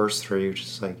know, the first 3, which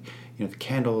is like, you know, the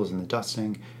candles and the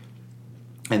dusting,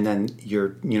 and then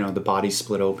you're, you know, the body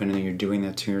split open and you're doing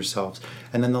that to yourselves,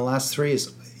 and then the last 3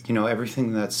 is, you know,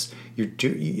 everything that's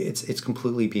it's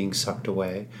completely being sucked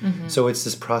away. So it's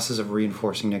this process of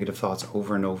reinforcing negative thoughts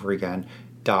over and over again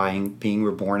dying, being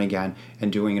reborn again,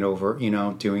 and doing it over,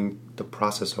 doing the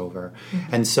process over.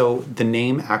 And so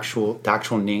the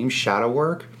actual name shadow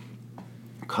work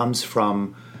comes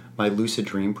from my lucid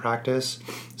dream practice.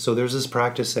 So there's this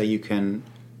practice that you can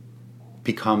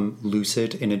become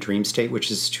lucid in a dream state, which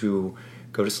is to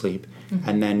go to sleep,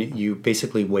 and then you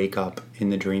basically wake up in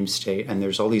the dream state, and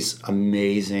there's all these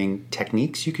amazing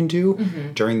techniques you can do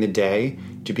during the day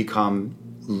to become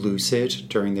lucid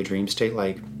during the dream state.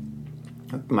 Like,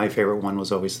 my favorite one was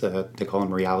always they call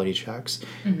them reality checks.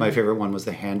 My favorite one was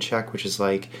the hand check, which is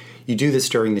like, you do this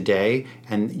during the day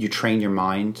and you train your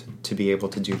mind to be able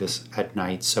to do this at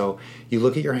night. So you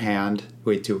look at your hand,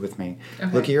 wait, do it with me. Okay.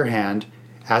 Look at your hand,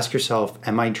 ask yourself,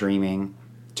 am I dreaming?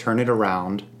 Turn it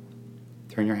around,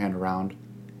 turn your hand around,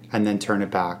 and then turn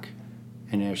it back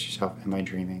and ask yourself, am I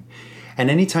dreaming? And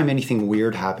anytime anything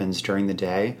weird happens during the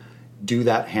day, do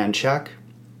that hand check.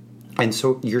 And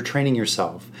so you're training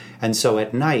yourself. And so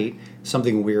at night,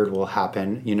 something weird will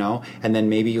happen, and then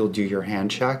maybe you'll do your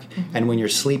hand check. And when you're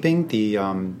sleeping, the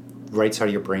right side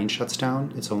of your brain shuts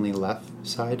down. It's only left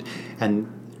side. The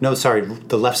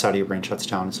left side of your brain shuts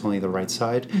down. It's only the right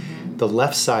side. The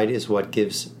left side is what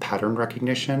gives pattern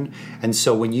recognition. And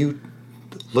so when you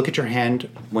look at your hand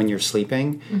when you're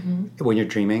sleeping, when you're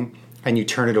dreaming, and you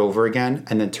turn it over again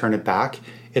and then turn it back,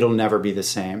 it'll never be the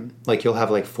same. Like, you'll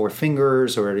have like 4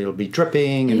 fingers, or it'll be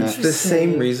dripping. It's the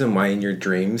same reason why in your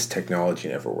dreams technology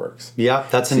never works. Yeah,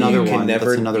 that's another one. That's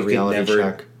another reality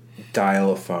check.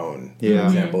 Dial a phone, for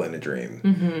example, in a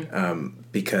dream,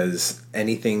 because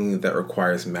anything that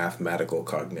requires mathematical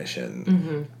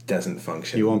cognition doesn't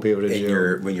function. You won't be able to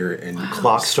do when you're in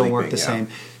clocks don't work the same.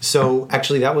 So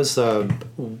actually, that was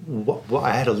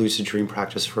I had a lucid dream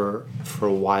practice for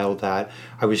a while that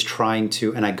I was trying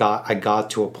to, and I got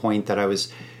to a point that I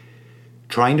was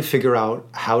trying to figure out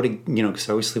how to, because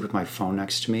I always sleep with my phone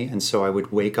next to me, and so I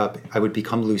would wake up, I would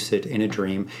become lucid in a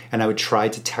dream, and I would try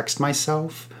to text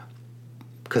myself.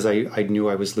 Because I knew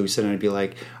I was lucid, and I'd be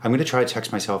like, I'm going to try to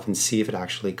text myself and see if it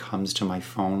actually comes to my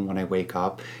phone when I wake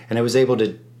up. And I was able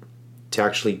to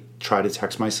actually try to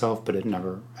text myself, but it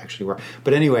never actually worked.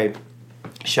 But anyway,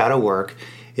 shadow work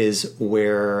is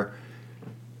where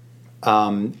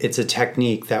it's a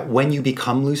technique that when you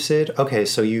become lucid, okay,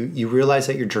 so you realize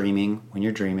that you're dreaming when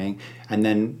you're dreaming, and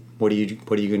then what are you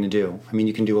going to do? I mean,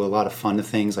 you can do a lot of fun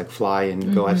things like fly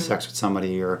and go have sex with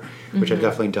somebody, or which I've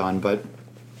definitely done, but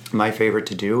my favorite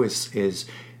to do is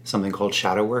something called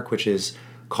shadow work, which is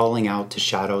calling out to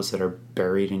shadows that are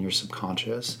buried in your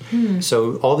subconscious.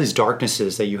 So all these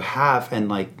darknesses that you have,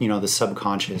 and the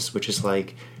subconscious, which is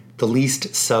like the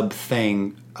least sub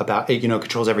thing about it,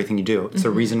 controls everything you do. It's the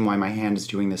reason why my hand is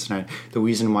doing this, and the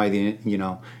reason why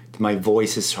my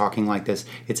voice is talking like this.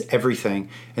 It's everything.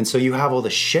 And so you have all the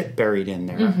shit buried in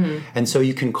there. And so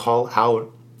you can call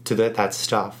out to that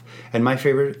stuff. And my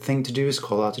favorite thing to do is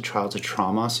call out to childhood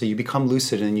trauma. So you become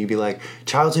lucid and you be like,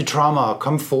 childhood trauma,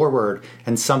 come forward,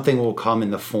 and something will come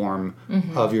in the form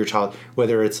of your child,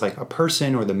 whether it's like a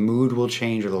person, or the mood will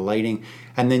change, or the lighting,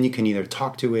 and then you can either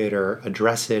talk to it or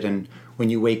address it, and when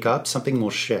you wake up, something will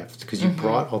shift because you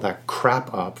brought all that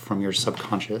crap up from your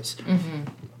subconscious.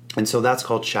 And so that's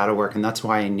called shadow work, and that's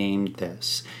why I named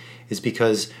this, is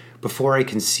because before I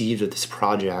conceived of this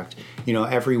project,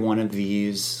 every one of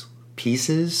these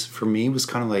pieces for me was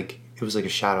kind of like, it was like a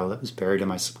shadow that was buried in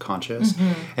my subconscious.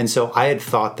 And so I had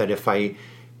thought that if I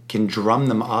can drum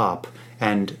them up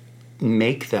and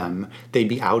make them, they'd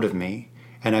be out of me,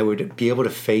 and I would be able to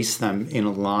face them in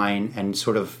a line and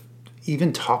sort of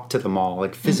even talk to them all,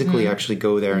 like physically actually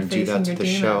go there and do that to the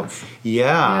show.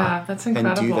 Yeah, that's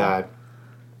incredible. And do that.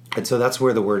 And so that's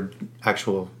where the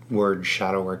actual word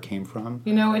shadow work came from.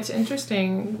 It's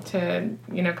interesting to,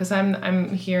 because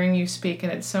I'm hearing you speak,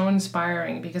 and it's so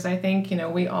inspiring, because I think,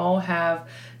 we all have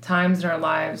times in our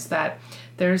lives that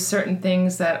there's certain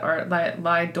things that are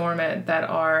lie dormant, that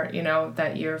are,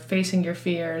 that you're facing your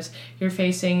fears, you're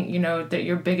facing, that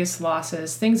your biggest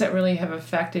losses, things that really have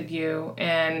affected you.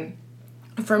 And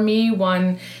for me,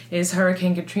 one is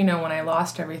Hurricane Katrina, when I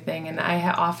lost everything, and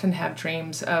I often have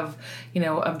dreams of,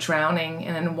 of drowning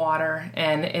and in water,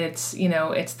 and it's,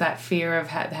 it's that fear of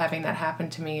having that happen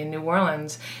to me in New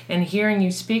Orleans. And hearing you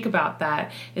speak about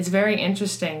that, it's very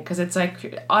interesting, because it's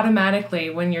like automatically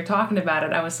when you're talking about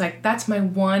it, I was like, that's my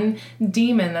one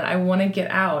demon that I want to get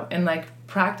out and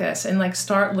practice and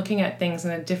start looking at things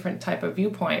in a different type of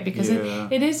viewpoint, because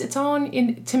it's all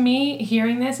to me,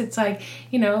 hearing this, it's like,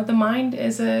 the mind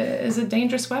is a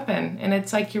dangerous weapon, and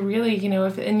it's like, you're really,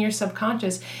 if in your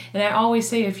subconscious, and I always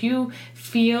say, if you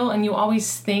feel and you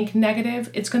always think negative,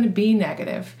 it's going to be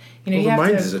negative. The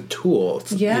mind is a tool.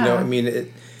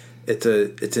 it's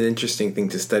an interesting thing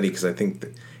to study, because I think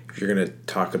that if you're going to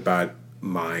talk about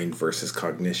mind versus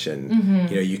cognition,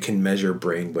 you can measure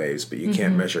brain waves, but you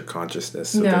can't measure consciousness.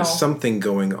 So there's something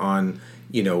going on,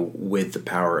 with the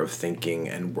power of thinking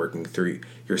and working through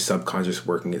your subconscious,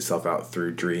 working itself out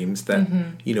through dreams that,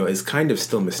 is kind of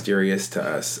still mysterious to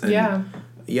us. And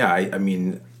I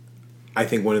mean, I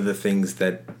think one of the things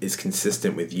that is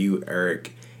consistent with you,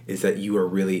 Eric, is that you are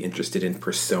really interested in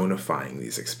personifying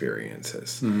these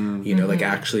experiences. Like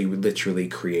actually literally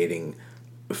creating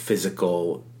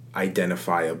physical,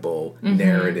 identifiable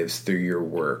narratives through your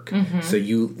work. So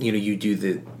you do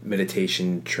the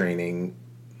meditation training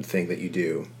thing that you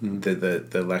do,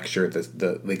 the lecture,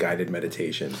 the guided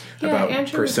meditation about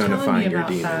Andrew personifying your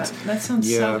about demons. That sounds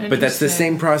so interesting. But that's the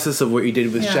same process of what you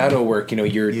did with shadow work.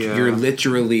 You're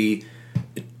literally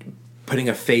putting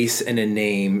a face and a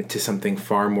name to something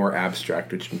far more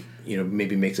abstract, which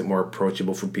maybe makes it more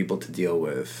approachable for people to deal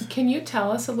with. Can you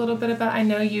tell us a little bit about, I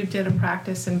know you did a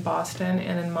practice in Boston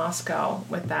and in Moscow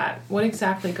with that. What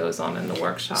exactly goes on in the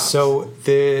workshops? So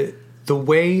the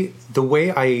way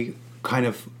I kind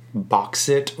of box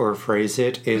it or phrase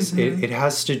it is it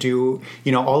has to do,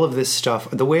 all of this stuff.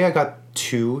 The way I got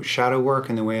to shadow work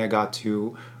and the way I got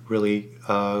to really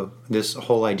this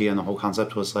whole idea and the whole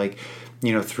concept was like,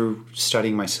 through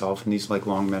studying myself and these like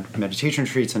long meditation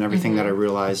retreats and everything that I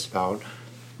realized about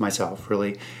myself,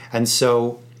 really. And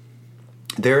so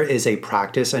there is a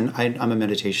practice, and I'm a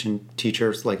meditation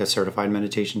teacher, like a certified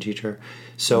meditation teacher.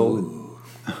 So,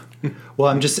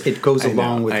 well, it goes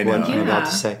along with what I'm about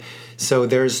to say. So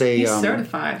there's a... He's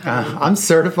certified. I'm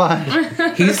certified.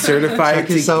 He's certified.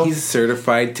 He's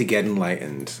certified to get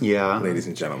enlightened. Yeah, ladies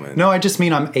and gentlemen. No, I just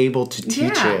mean I'm able to teach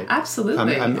it. Yeah,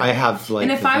 absolutely. I have like.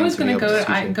 And if I was going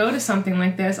to go to something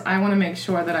like this, I want to make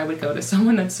sure that I would go to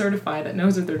someone that's certified that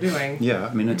knows what they're doing. Yeah,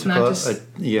 I mean it's not just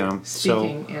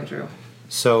speaking, Andrew.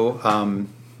 So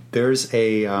there's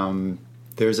a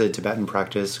Tibetan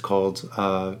practice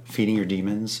called feeding your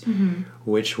demons,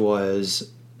 which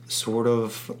was sort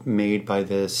of made by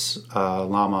this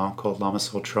lama called Lama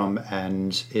Tsultrim,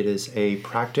 and it is a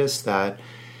practice that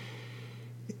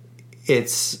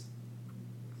it's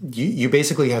you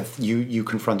basically have you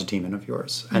confront a demon of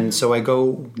yours. And so I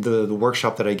go the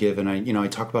workshop that I give, and I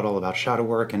talk about all about shadow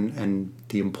work and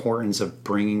the importance of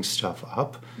bringing stuff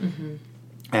up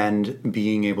and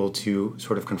being able to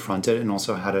sort of confront it, and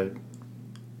also how to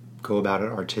go about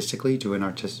it artistically, do an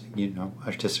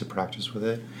artistic practice with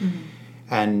it.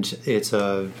 And it's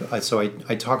so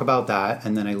I talk about that,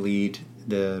 and then I lead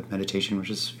the meditation, which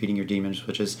is feeding your demons,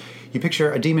 which is, you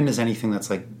picture a demon as anything that's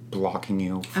like blocking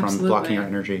you from blocking your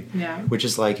energy, which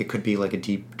is like, it could be like a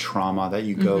deep trauma that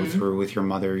you go through with your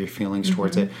mother, your feelings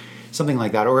towards it, something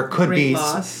like that. Or it could be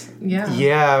loss.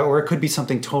 Or it could be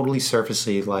something totally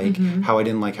surfacey, like how I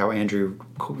didn't like how Andrew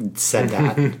said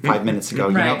that 5 minutes ago.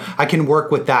 Right. I can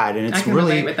work with that, and it's I can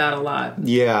really relate with that a lot.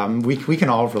 Yeah, we can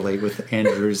all relate with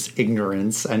Andrew's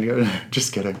ignorance. And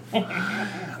just kidding,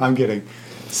 I'm kidding.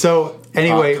 So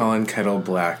anyway, Colin Kettle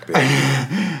Black, baby.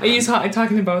 Are you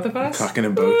talking to both of us? Talking to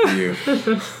both of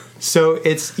you. So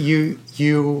it's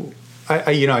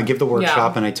I give the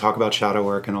workshop and I talk about shadow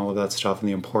work and all of that stuff and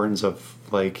the importance of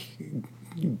like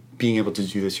being able to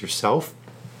do this yourself.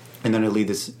 And then I lead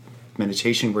this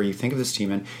meditation where you think of this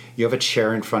demon. You have a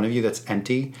chair in front of you that's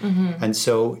empty, and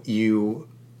so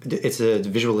it's a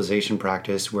visualization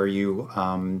practice where you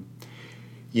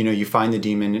you find the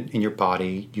demon in your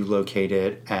body, you locate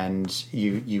it, and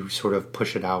you sort of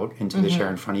push it out into the chair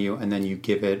in front of you, and then you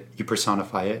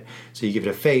personify it. So you give it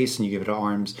a face, and you give it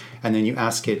arms, and then you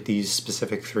ask it these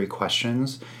specific 3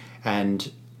 questions, and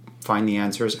find the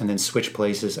answers, and then switch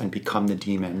places and become the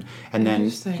demon. And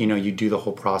then, you do the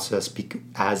whole process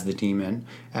as the demon,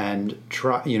 and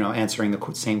try, answering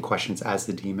the same questions as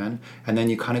the demon. And then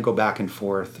you kind of go back and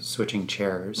forth, switching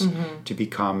chairs to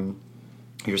become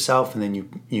yourself, and then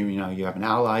you have an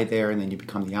ally there, and then you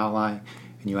become the ally,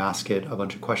 and you ask it a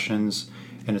bunch of questions,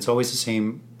 and it's always the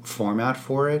same format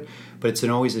for it, but it's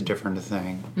always a different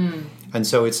thing. And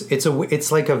so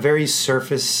it's like a very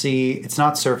surfacey. It's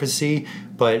not surfacey,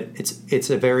 but it's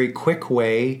a very quick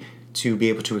way to be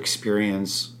able to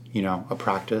experience a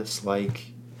practice like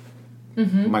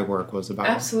my work was about.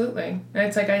 Absolutely. And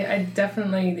it's like I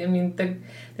definitely,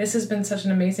 this has been such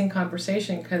an amazing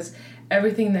conversation, because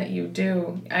everything that you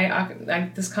do,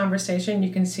 this conversation,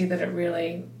 you can see that it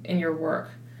really in your work,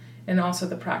 and also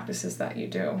the practices that you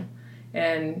do,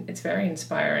 and it's very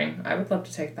inspiring. I would love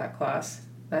to take that class.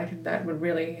 That would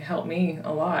really help me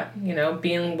a lot.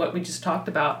 Being what we just talked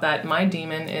about, that my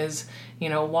demon is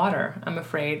water. I'm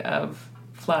afraid of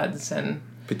floods and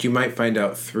But you might find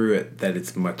out through it that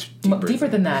it's much deeper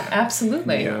than that.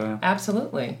 Absolutely. Yeah.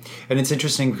 Absolutely. And it's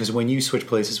interesting because when you switch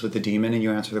places with the demon and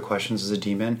you answer the questions as a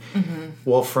demon,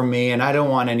 well, for me, and I don't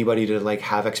want anybody to like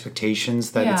have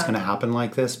expectations that it's going to happen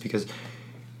like this, because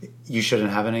you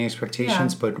shouldn't have any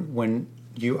expectations. But when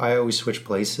I always switch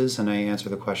places and I answer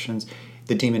the questions,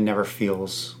 the demon never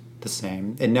feels the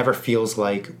same. It never feels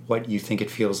like what you think it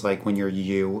feels like when you're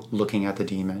you looking at the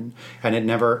demon, and it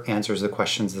never answers the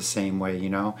questions the same way.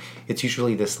 You know, it's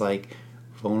usually this like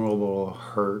vulnerable,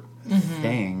 hurt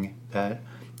thing that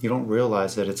you don't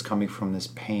realize that it's coming from this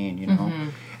pain. You know,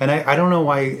 and I don't know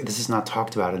why this is not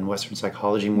talked about in Western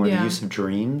psychology more. The use of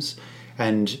dreams,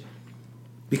 and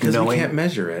because we can't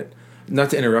measure it.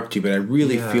 Not to interrupt you, but I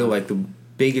really feel like the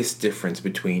biggest difference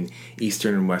between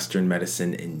Eastern and Western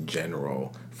medicine in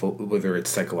general, whether it's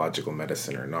psychological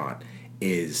medicine or not,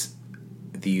 is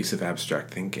the use of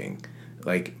abstract thinking.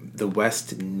 Like, the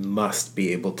West must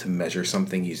be able to measure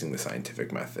something using the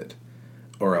scientific method,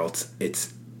 or else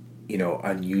it's,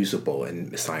 unusable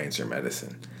in science or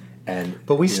medicine.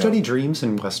 But we study dreams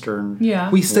in Western.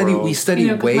 Yeah, we study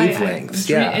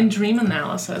wavelengths. And dream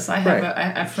analysis. I have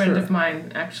a friend of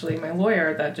mine, actually, my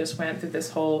lawyer, that just went through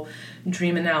this whole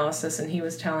dream analysis, and he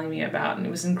was telling me about, and it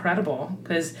was incredible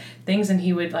because things, and he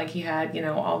had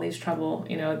all these trouble,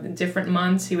 different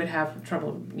months he would have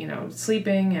trouble,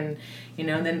 sleeping, and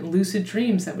then lucid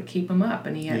dreams that would keep him up,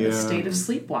 and he had this state of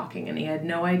sleepwalking, and he had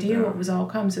no idea what was all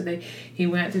come. So he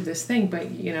went through this thing,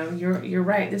 but you're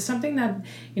right. It's something that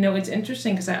it's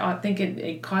interesting because I think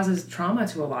it causes trauma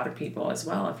to a lot of people as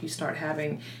well if you start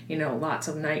having lots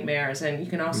of nightmares, and you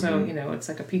can also it's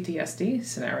like a PTSD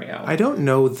scenario. I don't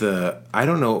know.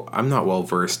 I'm not well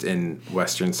versed in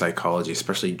Western psychology,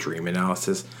 especially dream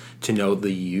analysis, to know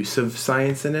the use of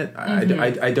science in it.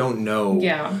 I don't know.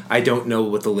 Yeah. I don't know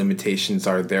what the limitations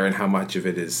are there and how much of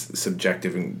it is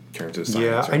subjective in terms of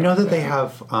science. Yeah, I know that they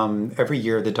have every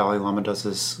year the Dalai Lama does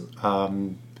this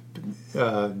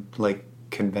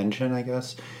convention, I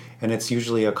guess, and it's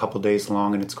usually a couple days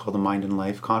long, and it's called the Mind and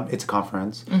Life it's a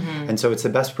conference, and so it's the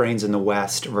best brains in the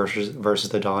West versus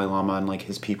the Dalai Lama and like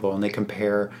his people, and they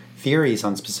compare theories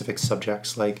on specific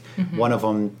subjects. Like one of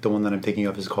them, the one that I'm thinking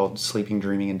of, is called Sleeping,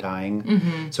 Dreaming, and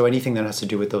Dying. So anything that has to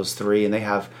do with those three, and they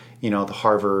have the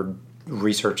Harvard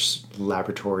Research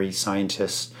Laboratory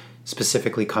scientists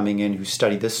specifically coming in who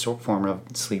study this form of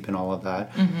sleep and all of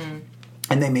that.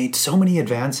 And they made so many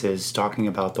advances talking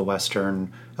about the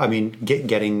Western,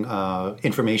 getting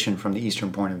information from the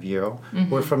Eastern point of view,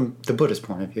 or from the Buddhist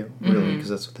point of view, really, because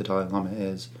that's what the Dalai Lama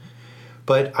is.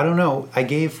 But I don't know,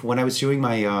 when I was doing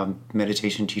my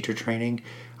meditation teacher training,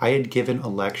 I had given a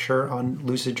lecture on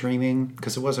lucid dreaming,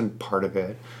 because it wasn't part of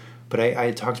it, but I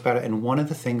had talked about it, and one of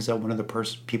the things that one of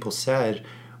the people said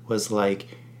was like,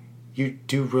 you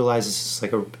do realize this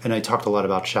is and I talked a lot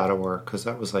about shadow work, because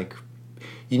that was like,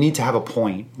 you need to have a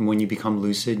point when you become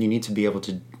lucid. You need to be able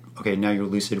to, okay, now you're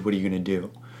lucid, what are you going to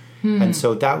do? And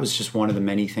so that was just one of the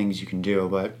many things you can do.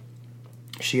 But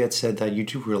she had said that you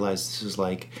do realize this is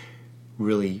like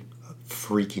really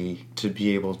freaky to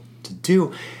be able to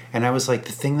do. And I was like,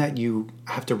 the thing that you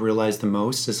have to realize the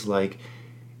most is like,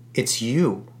 it's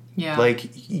you. Yeah. Like,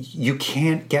 you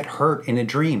can't get hurt in a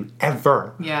dream,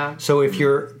 ever. Yeah. So if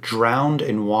you're drowned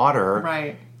in water...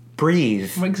 Right.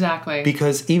 Breathe. Exactly.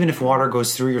 Because even if water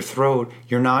goes through your throat,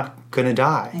 you're not going to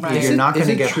die. Right. You're not going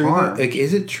to get harmed.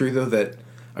 Is it true, though, that...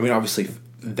 obviously,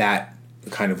 that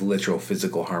kind of literal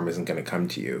physical harm isn't going to come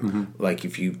to you. Like,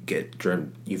 if you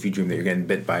dream that you're getting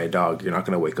bit by a dog, you're not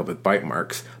going to wake up with bite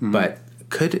marks. But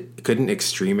couldn't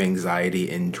extreme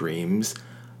anxiety in dreams,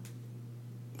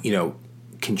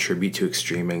 contribute to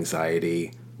extreme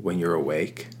anxiety when you're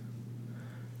awake?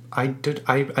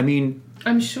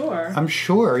 I'm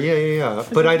sure. Yeah.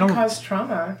 But I don't cause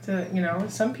trauma to,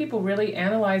 some people really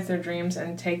analyze their dreams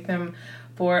and take them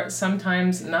for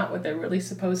sometimes not what they're really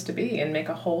supposed to be and make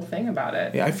a whole thing about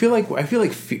it. Yeah, I feel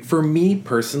like for me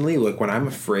personally, like when I'm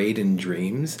afraid in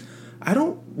dreams, I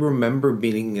don't remember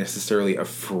being necessarily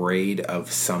afraid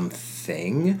of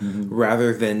something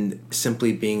rather than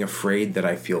simply being afraid that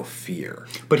I feel fear.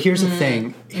 But here's the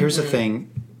thing. The thing.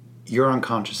 You're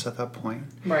unconscious at that point.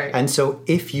 Right. And so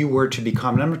if you were to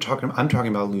become, and I'm talking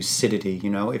about lucidity,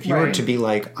 if you were to be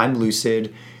like, I'm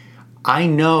lucid, I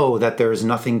know that there's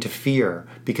nothing to fear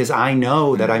because I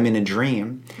know that I'm in a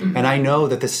dream and I know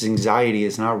that this anxiety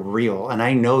is not real and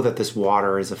I know that this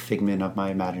water is a figment of my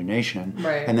imagination.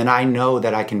 Right. And then I know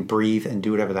that I can breathe and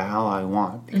do whatever the hell I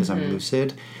want because I'm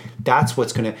lucid. That's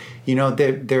what's going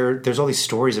to, there's all these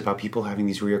stories about people having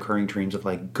these reoccurring dreams of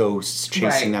like ghosts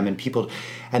chasing them and people,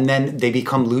 and then they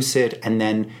become lucid and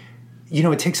then,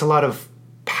 it takes a lot of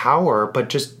power, but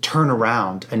just turn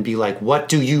around and be like, what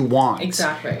do you want?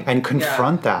 Exactly. And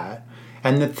confront that.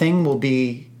 And the thing will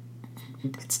be,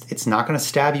 it's not going to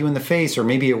stab you in the face, or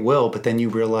maybe it will, but then you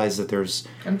realize that there's...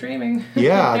 I'm dreaming.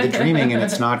 Yeah, the dreaming, and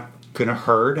it's not going to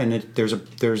hurt, and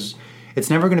it's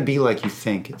never going to be like you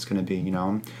think it's going to be, you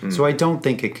know? So I don't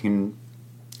think it can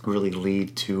really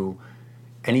lead to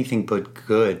anything but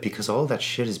good, because all of that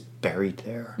shit is buried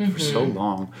there for so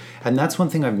long. And that's one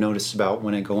thing I've noticed about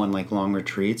when I go on like long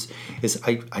retreats is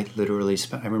I literally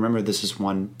spent, I remember this is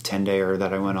one 10-dayer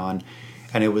that I went on,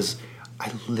 and it was,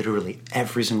 I literally,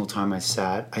 every single time I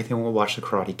sat, I think we'll watch The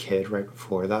Karate Kid right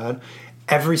before that,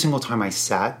 every single time I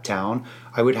sat down,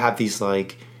 I would have these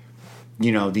like,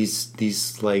 you know,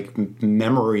 these like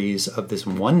memories of this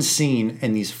one scene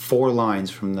and these 4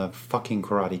 lines from the fucking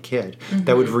Karate Kid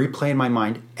that would replay in my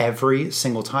mind every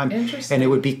single time. Interesting. And it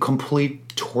would be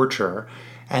complete torture.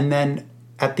 And then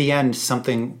at the end,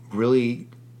 something really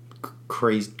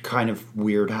crazy, kind of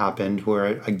weird happened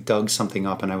where I dug something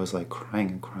up and I was like crying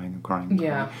and crying and crying. And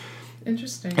Yeah. crying.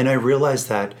 Interesting. And I realized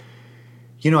that,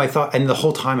 you know, I thought, and the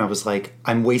whole time I was like,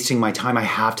 I'm wasting my time. I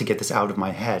have to get this out of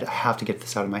my head. I have to get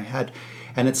this out of my head.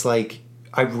 And it's like,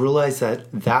 I realized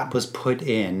that was put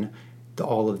in,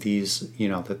 all of these, you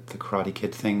know, the Karate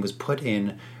Kid thing was put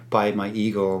in by my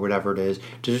ego or whatever it is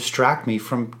to distract me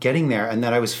from getting there, and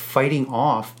that I was fighting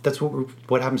off. That's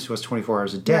what happens to us 24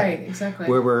 hours a day. Right, exactly.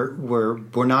 Where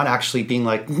we're not actually being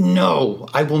like, no,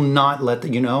 I will not let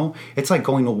you know. It's like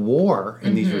going to war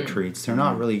in these retreats. They're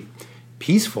not really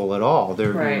peaceful at all.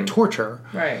 They're torture.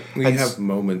 Right. We have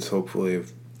moments, hopefully,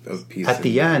 of peace at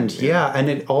the end. Yeah, and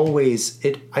it always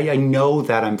I know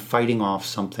that I'm fighting off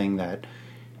something that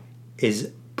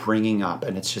is bringing up,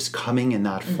 and it's just coming in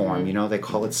that form. You know, they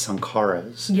call it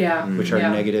sankharas. Yeah. Which are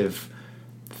negative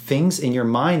things in your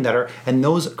mind that are, and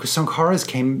those sankharas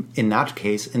came in that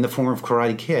case in the form of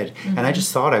Karate Kid, and I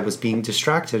just thought I was being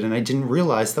distracted, and I didn't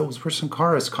realize those were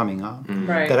sankharas coming up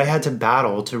that I had to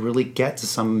battle to really get to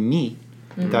some meat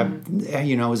that,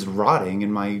 you know, is rotting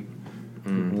in my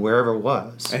wherever it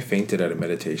was. I fainted at a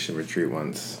meditation retreat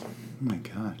once. Oh my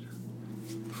God.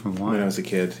 From what? When I was a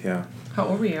kid, yeah. How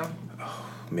old were you?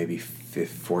 Maybe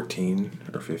 14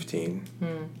 or 15.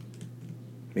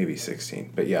 Maybe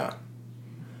 16. But yeah.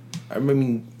 I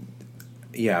mean,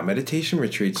 yeah, meditation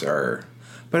retreats are...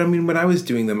 But I mean, when I was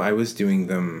doing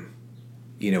them,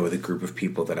 you know, with a group of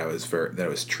people that I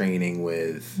was training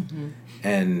with.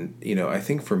 And, you know, I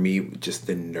think for me, just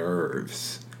the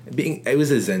nerves... It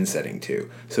was a Zen setting too,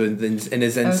 so in a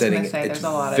Zen setting, it's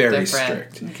very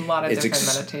strict. There's a lot of it's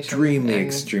different meditation.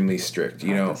 Extremely strict,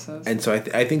 you know. Practices. And so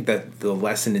I think that the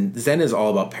lesson in Zen is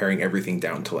all about paring everything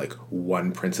down to like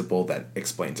one principle that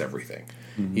explains everything,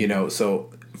 you know.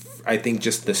 So I think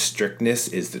just the strictness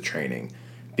is the training,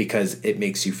 because it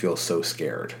makes you feel so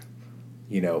scared,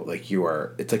 you know, like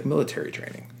it's like military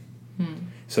training.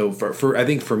 So for I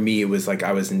think for me it was like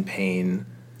I was in pain.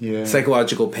 Yeah.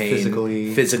 Psychological pain,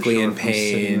 physically in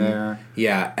pain.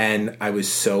 Yeah, and I was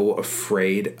so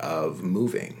afraid of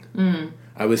moving.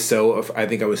 I was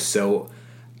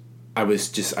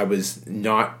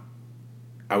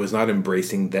not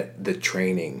embracing the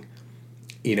training.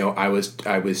 You know, I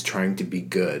was trying to be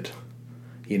good.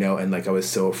 You know, and like I was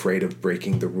so afraid of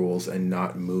breaking the rules and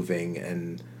not moving,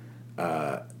 and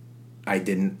I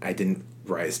didn't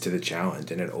rise to the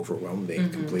challenge, and it overwhelmed me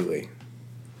completely.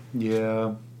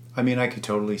 Yeah. I mean, I could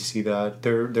totally see that.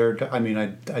 I mean, I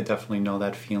definitely know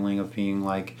that feeling of being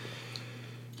like,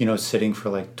 you know, sitting for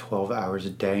like 12 hours a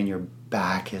day and your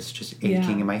back is just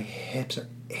aching and my hips are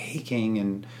aching,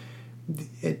 and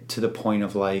to the point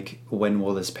of like, when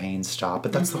will this pain stop?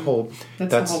 But that's the whole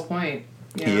point.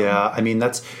 Yeah. I mean,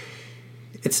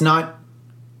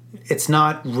 it's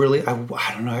not really, I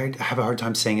don't know, I have a hard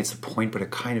time saying it's the point, but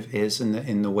it kind of is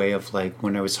in the way of like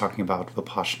when I was talking about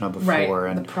Vipassana before. Right,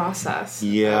 and the process.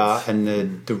 Yeah, and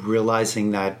the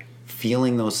realizing that,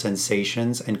 feeling those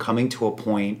sensations and coming to a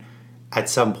point, at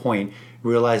some point,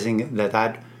 realizing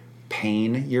that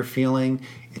pain you're feeling,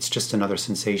 it's just another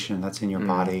sensation that's in your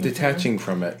body. Detaching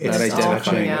from it, it's not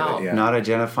identifying with it. Yeah. Not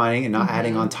identifying and not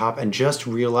adding on top, and just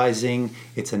realizing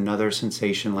it's another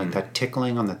sensation, like that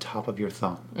tickling on the top of your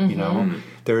thumb. You know,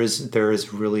 there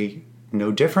is really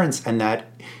no difference, and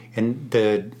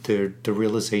the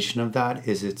realization of that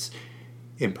is it's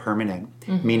impermanent,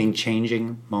 meaning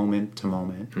changing moment to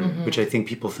moment, which I think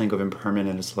people think of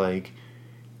impermanent as like,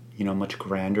 you know, much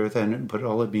grander than, but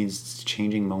all it means is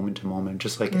changing moment to moment,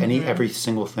 just like every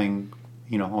single thing,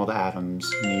 you know, all the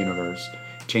atoms in the universe,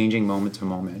 changing moment to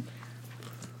moment.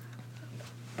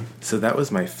 So that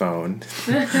was my phone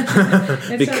It's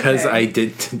because okay. I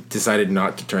decided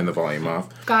not to turn the volume off.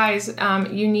 Guys,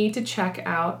 you need to check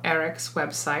out Eric's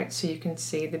website so you can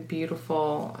see the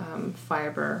beautiful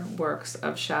fiber works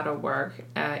of shadow work.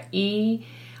 ErikBergren,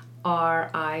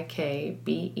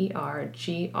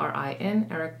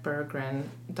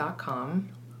 ericbergren.com.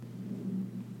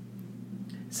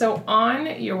 So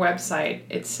on your website,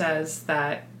 it says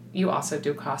that you also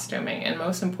do costuming, and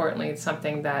most importantly, it's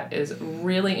something that is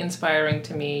really inspiring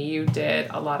to me. You did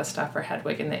a lot of stuff for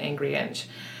Hedwig and the Angry Inch.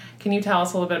 Can you tell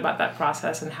us a little bit about that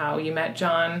process and how you met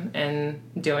John and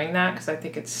doing that? Because I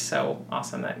think it's so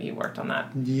awesome that you worked on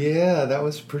that. Yeah, that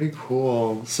was pretty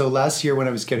cool. So last year when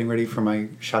I was getting ready for my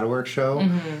Shadowwork show,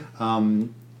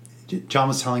 John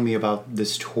was telling me about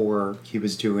this tour he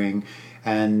was doing,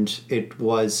 and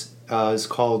it's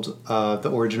called The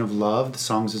Origin of Love, The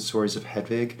Songs and Stories of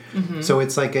Hedwig. So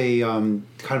it's like a kind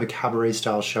of a cabaret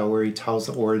style show where he tells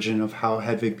the origin of how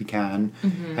Hedwig began,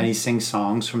 and he sings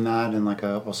songs from that, and like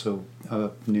also a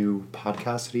new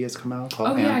podcast that he has come out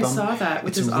called Anthem. I saw that,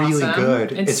 which it's is really awesome.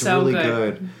 good. It's so really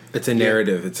good. good. It's a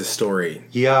narrative. It's a story.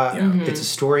 Yeah, it's a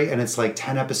story, and it's like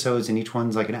 10 episodes, and each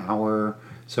one's like an hour.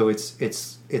 So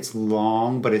it's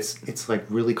long, but it's like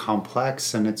really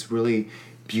complex, and it's really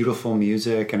beautiful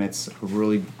music, and it's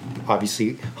really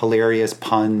obviously hilarious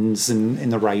puns and in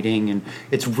the writing, and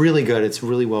it's really good. It's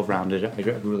really well rounded. I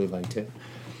really liked it,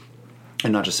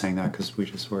 and not just saying that because we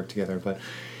just worked together, but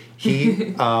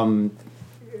he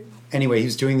anyway, he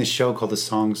was doing this show called The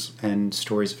Songs and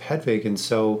Stories of Hedwig, and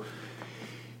so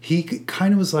he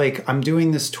kind of was like, I'm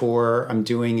doing this tour, I'm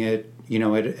doing it,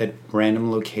 at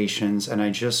random locations, and I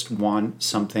just want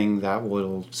something that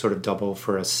will sort of double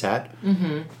for a set.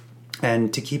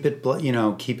 And to keep it,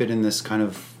 keep it in this kind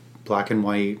of black and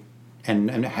white,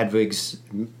 and Hedwig's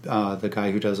the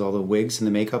guy who does all the wigs and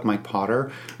the makeup, Mike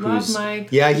Potter. Love Mike.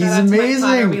 Yeah, he's Shout out to Mike amazing.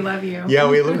 Potter, we love you. Yeah,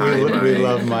 we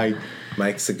love Mike.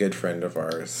 Mike's a good friend of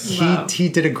ours. He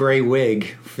did a gray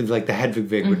wig for like the Hedwig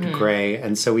wig with gray,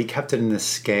 and so we kept it in this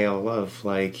scale of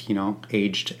like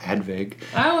aged Hedwig.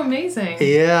 Oh, amazing!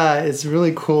 Yeah, it's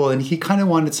really cool, and he kind of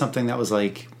wanted something that was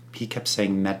like, he kept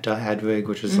saying Meta Hedwig,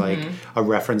 which is like a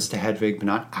reference to Hedwig, but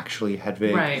not actually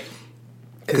Hedwig. Right.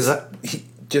 Because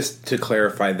just to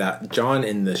clarify that, John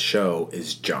in the show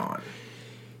is John.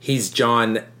 He's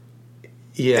John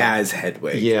as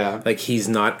Hedwig. Yeah. Like he's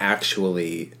not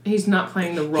actually... He's not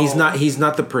playing the role. He's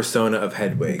not the persona of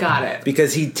Hedwig. Got it.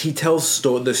 Because he tells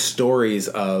the stories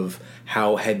of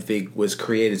how Hedwig was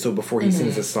created. So before he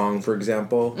sings a song, for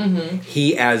example,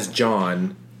 he as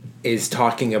John is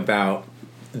talking about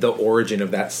the origin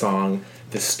of that song,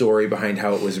 the story behind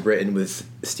how it was written with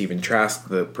Stephen Trask,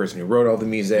 the person who wrote all the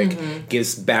music,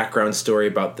 gives background story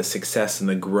about the success and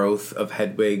the growth of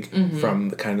Hedwig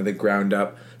from kind of the ground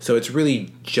up. So it's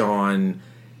really John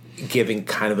giving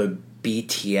kind of a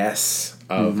BTS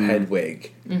of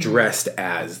Hedwig dressed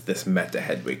as this meta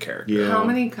Hedwig character. Yeah. How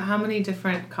many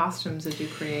different costumes did you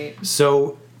create?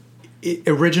 So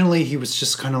originally he was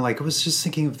just kind of like, I was just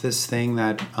thinking of this thing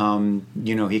that,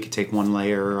 he could take one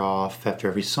layer off after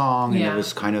every song, and it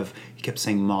was kind of, he kept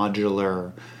saying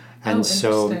modular. And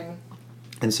interesting.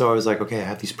 So I was like, okay, I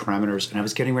have these parameters, and I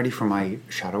was getting ready for my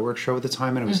Shadowwork show at the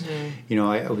time, and I was, I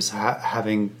was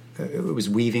it was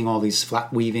weaving all these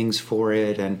flat weavings for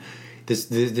it, and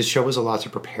this show was a lot to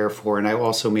prepare for, and I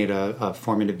also made a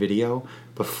formative video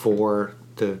before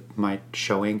my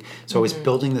showing, so I was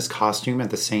building this costume at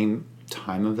the same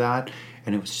time of that,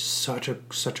 and it was just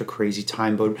such a crazy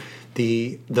time. But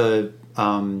the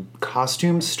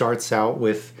costume starts out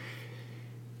with,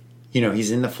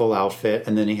 he's in the full outfit,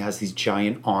 and then he has these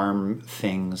giant arm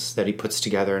things that he puts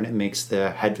together, and it makes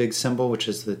the Hedwig symbol, which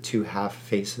is the two half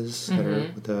faces that are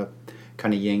with the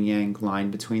kind of yin-yang line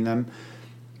between them.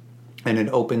 And it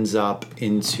opens up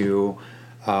into,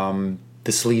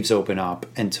 the sleeves open up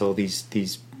until these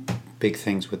big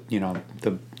things with,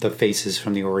 the faces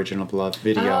from the Origin of Love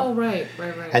video. Oh, right.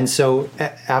 And so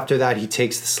after that, he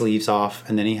takes the sleeves off,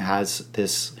 and then he has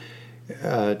this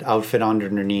outfit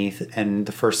underneath, and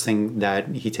the first thing that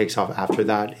he takes off after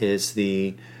that is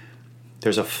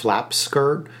there's a flap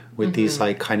skirt with these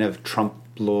like kind of trompe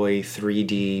l'oeil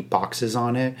 3D boxes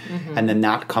on it, and then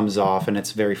that comes off, and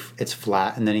it's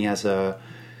flat, and then he has the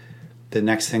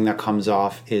next thing that comes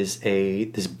off is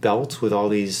this belt with all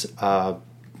these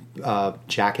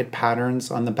jacket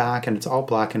patterns on the back, and it's all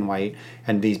black and white,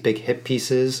 and these big hip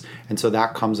pieces, and so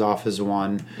that comes off as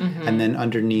one, and then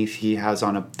underneath he has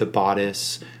on the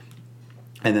bodice,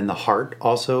 and then the heart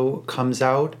also comes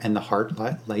out, and the heart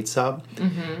lights up,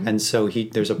 and so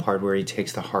there's a part where he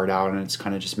takes the heart out, and it's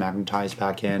kind of just magnetized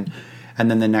back in, And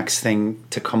then the next thing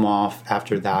to come off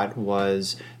after that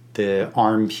was the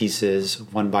arm pieces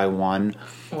one by one.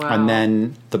 Wow. And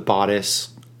then the bodice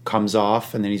comes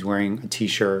off, and then he's wearing a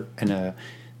t-shirt and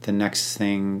the next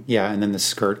thing, and then the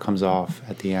skirt comes off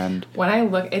at the end. When I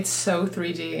look, it's so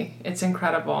 3D. It's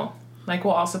incredible. Like,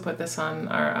 we'll also put this on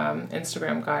our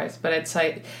Instagram, guys. But it's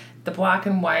like the black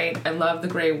and white. I love the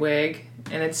gray wig,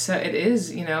 and it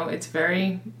is, you know, it's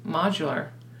very modular.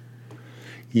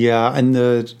 Yeah, and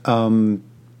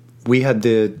we had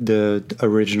the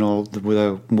original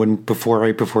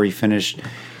right before he finished.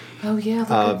 Oh yeah, look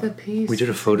at the piece. We did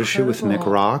a photo shoot with Mick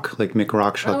Rock. Like, Mick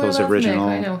Rock shot those I love original.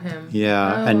 Mick. I know him.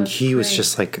 Yeah, Oh, and that's he was great.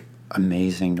 just like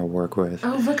amazing to work with.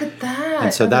 Oh, look at that.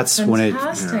 And so that's when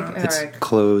fantastic, it's Eric.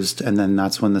 closed, and then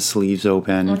that's when the sleeves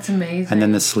open. That's amazing. And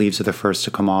then the sleeves are the first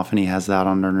to come off, and he has that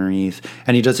underneath.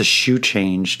 And he does a shoe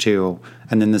change too.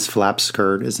 And then this flap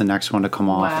skirt is the next one to come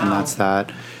off, and Wow. that's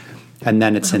that. And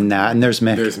then it's in that, and there's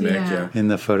Mick, There's Mick, Yeah. yeah. in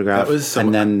the photograph. That was so,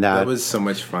 and then that was so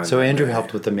much fun. So that Andrew day.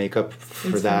 helped with the makeup for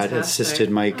It's that, fantastic. assisted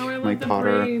Mike Oh, I love Mike the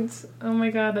Potter. braids. Oh my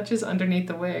god, that's just underneath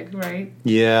the wig, right?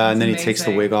 Yeah, and then he That's takes the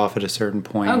amazing. wig off at a certain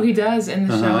point. Oh, he does in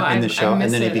the show. in the show, I miss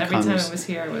and then it he every time becomes- it was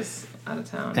here. It was out of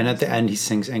town. And at the end, he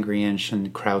sings "Angry Inch"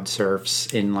 and crowd surfs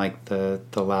in like the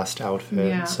last outfit.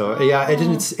 Yeah. So yeah,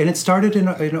 it started in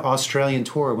an Australian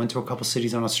tour. Went to a couple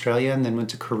cities in Australia, and then went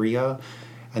to Korea,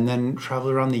 and then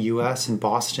traveled around the U.S. and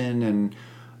Boston and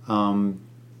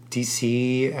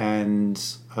D.C. and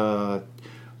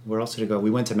where else did it go?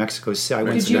 We went to Mexico City. I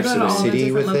went Did to you go to Mexico all the City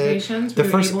different with locations? it. The Were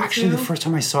you first, able actually, to? the first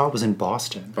time I saw it was in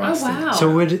Boston. Oh wow!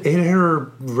 So it had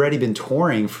already been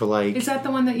touring for like. Is that the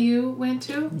one that you went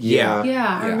to? Yeah.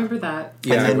 Yeah, I Yeah. remember that.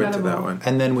 Yeah, That's I went to incredible. that one.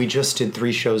 And then we just did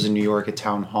 3 shows in New York at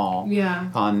Town Hall. Yeah.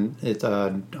 On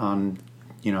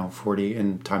 40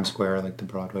 in Times Square, like the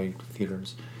Broadway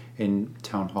theaters in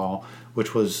Town Hall,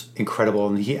 which was incredible.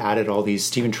 And he added all these.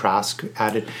 Stephen Trask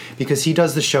added, because he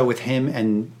does the show with him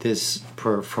and this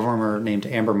performer named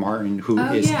Amber Martin, who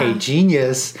is a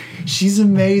genius. She's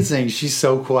amazing. She's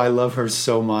so cool. I love her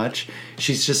so much.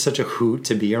 She's just such a hoot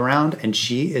to be around, and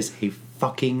she is a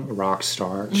fucking rock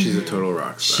star. She's a total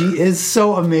rock star. She is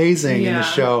so amazing in the Yeah.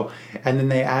 show. And then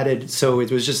they added, so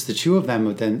it was just the 2 of them,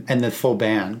 and the full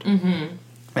band. Mm-hmm.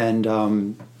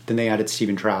 And then they added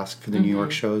Stephen Trask for the New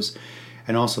York shows.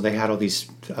 And also they had all these,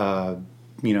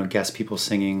 guest people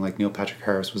singing, like Neil Patrick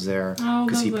Harris was there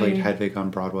because he lovely. played Hedwig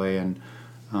on Broadway, and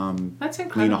That's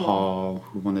incredible. Lena Hall,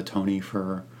 who won the Tony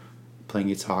for playing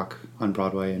Yitzhak on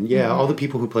Broadway. And all the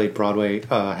people who played Broadway,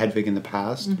 Hedwig in the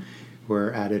past,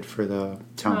 were added for the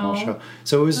Town Hall Oh, show.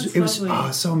 So that's it was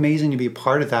lovely. so amazing to be a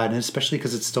part of that, and especially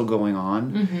because it's still going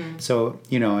on. So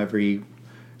every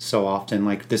so often,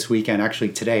 like this weekend, actually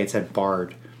today, it's at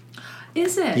Bard.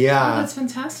 Is it? Yeah. Oh, that's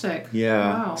fantastic.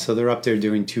 Yeah. Wow. So they're up there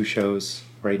doing 2 shows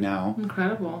right now.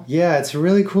 Incredible. Yeah, it's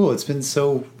really cool. It's been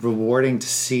so rewarding to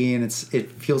see, and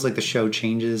it feels like the show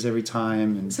changes every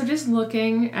time. And So just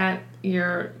looking at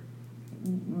your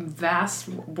vast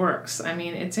works, I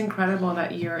mean, it's incredible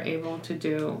that you're able to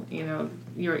do,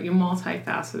 you're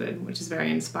multifaceted, which is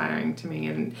very inspiring to me,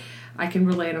 and I can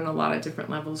relate on a lot of different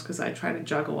levels because I try to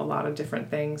juggle a lot of different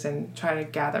things and try to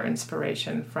gather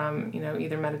inspiration from,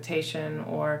 either meditation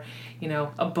or,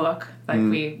 a book like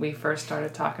we first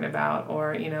started talking about,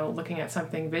 or, looking at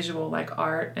something visual like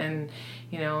art and,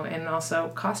 and also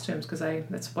costumes, because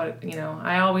that's what,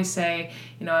 I always say,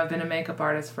 I've been a makeup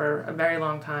artist for a very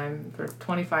long time, for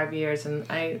 25 years, and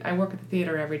I work at the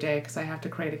theater every day because I have to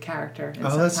create a character, and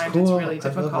that's sometimes cool. it's really I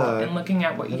love difficult. that. And looking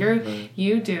at what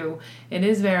you do, it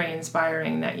is very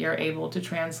inspiring that you're able to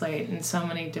translate in so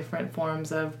many different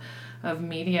forms of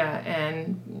media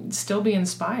and still be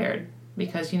inspired,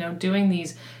 because doing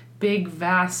these big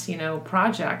vast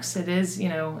projects, it is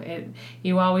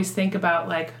you always think about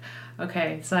like,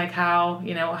 okay, it's like how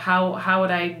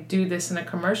would I do this in a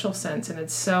commercial sense, and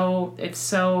it's so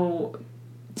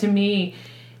to me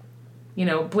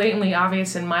blatantly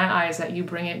obvious in my eyes that you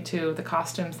bring it to the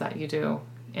costumes that you do.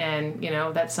 And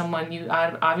that someone you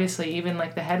obviously, even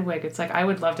like the Hedwig, it's like I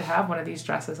would love to have one of these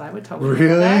dresses. I would totally do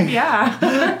Really? that.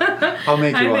 Yeah. I'll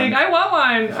make you one. I want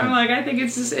one. I'm like, I think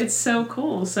it's so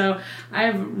cool. So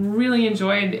I've really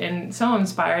enjoyed and so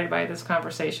inspired by this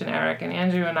conversation, Eric. And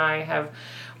Andrew and I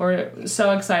we're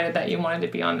so excited that you wanted to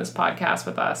be on this podcast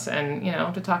with us and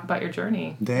to talk about your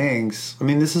journey. Thanks. I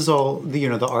mean, this is all the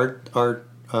art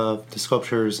the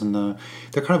sculptures and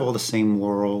they're kind of all the same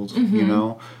world.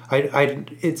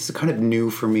 It's kind of new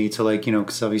for me to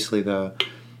because obviously the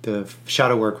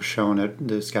shadow work was shown at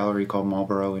this gallery called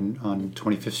Marlborough on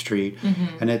 25th Street,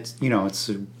 and it's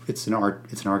it's an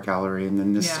art gallery, and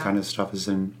then this kind of stuff is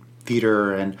in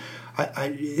theater, and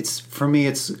it's for me,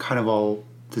 it's kind of all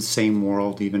the same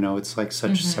world, even though it's like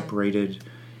such separated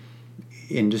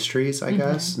industries, I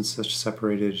guess, and such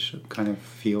separated kind of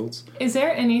fields. Is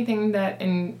there anything that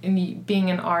in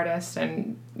being an artist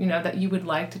and that you would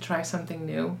like to try something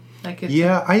new? Like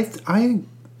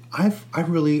I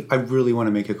really want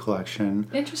to make a collection.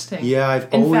 Interesting. Yeah,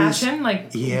 I've in always fashion,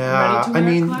 like yeah.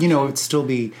 ready to wear collection? It'd still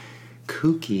be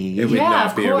kooky. It would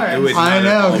not be. It would I not know.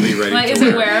 at all be ready like, to is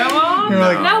wear. it wearable?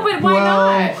 No, but why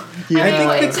not? Yeah.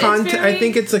 I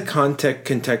think it's a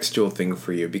contextual thing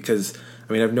for you because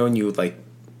I've known you like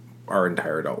our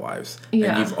entire adult lives, and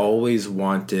you've always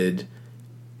wanted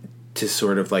to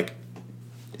sort of like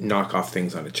knock off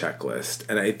things on a checklist,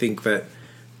 and I think that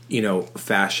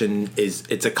fashion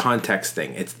it's a context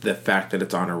thing. It's the fact that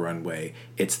it's on a runway.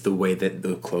 It's the way that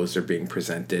the clothes are being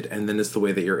presented, and then it's the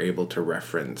way that you're able to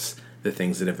reference the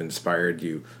things that have inspired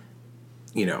you,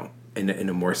 in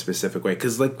a more specific way.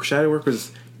 Because like shadow work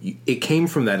it came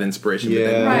from that inspiration, but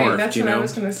then right. morphed, That's what I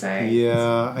was gonna say.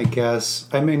 Yeah, I guess.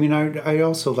 I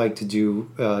also like to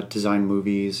do design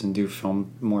movies and do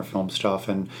more film stuff,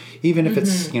 and even if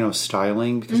it's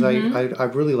styling, because I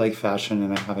really like fashion,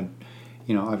 and I haven't.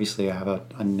 Obviously I have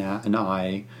an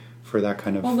eye for that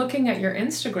kind of... Well, looking at your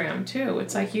Instagram, too,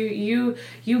 it's like you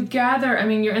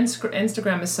gather... your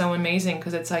Instagram is so amazing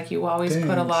because it's like you always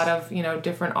put a lot of,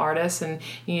 different artists and,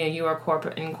 you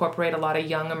incorporate a lot of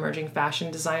young emerging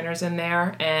fashion designers in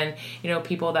there and,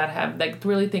 people that have, like,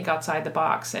 really think outside the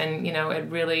box and, it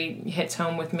really hits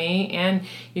home with me and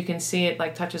you can see it,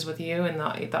 like, touches with you and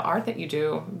the art that you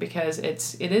do because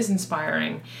it is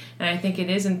inspiring and I think it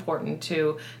is important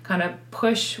to kind of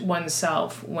push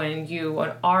oneself when you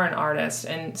are an artist,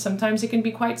 and sometimes it can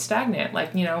be quite stagnant.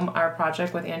 Like our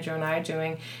project with Andrew and I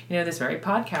doing this very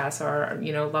podcast, or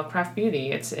Lovecraft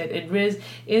Beauty. It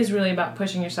is really about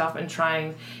pushing yourself and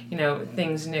trying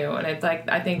things new. And it's like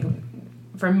I think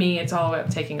for me it's all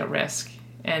about taking a risk.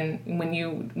 And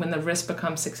when the risk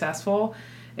becomes successful,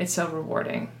 it's so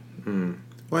rewarding.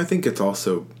 Well, I think it's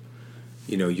also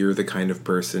you're the kind of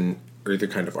person or the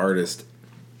kind of artist,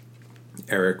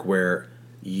 Eric, where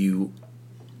you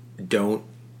don't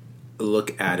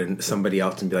look at somebody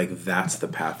else and be like, that's the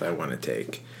path I want to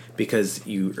take, because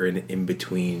you are in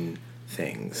between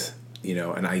things,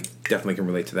 and I definitely can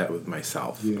relate to that with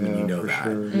myself. Yeah, that.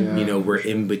 Sure. Yeah. We're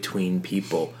in between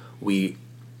people. We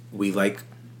like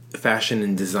fashion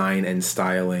and design and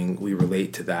styling. We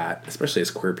relate to that, especially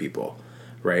as queer people,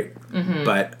 right? Mm-hmm.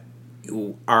 But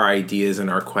our ideas and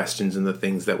our questions and the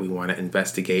things that we want to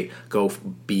investigate go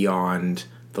beyond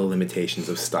the limitations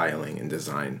of styling and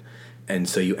design. And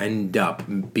so you end up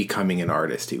becoming an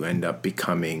artist. You end up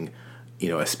becoming,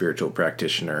 a spiritual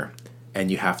practitioner.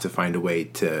 And you have to find a way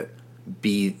to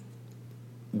be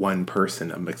one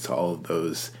person amidst all of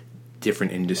those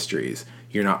different industries.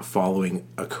 You're not following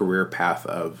a career path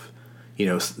of,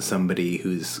 somebody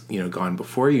who's, gone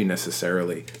before you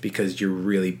necessarily, because you're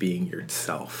really being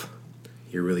yourself.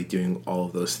 You're really doing all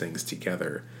of those things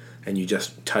together. And you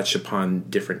just touch upon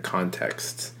different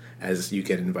contexts as you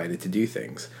get invited to do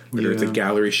things, whether it's a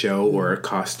gallery show or a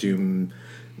costume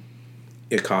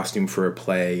for a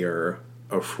play or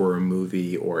for a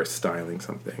movie or styling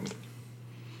something.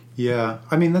 Yeah,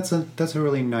 that's a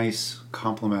really nice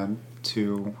compliment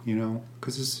to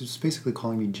because it's basically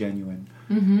calling me genuine.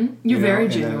 Mm-hmm. You're very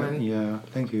genuine. Yeah,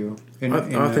 thank you.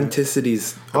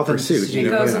 Authenticity's a pursuit. It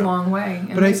goes a long way,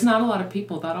 and there's not a lot of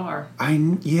people that are. I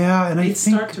think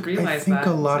start to realize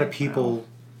a lot of people.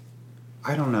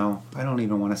 I don't know. I don't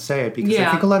even want to say it because I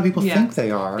think a lot of people think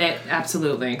they are.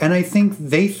 Absolutely. And I think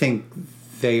they think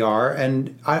they are,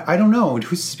 and I don't know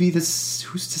who's to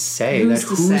say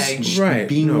who's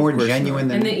being more genuine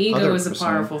than and the ego other is a person.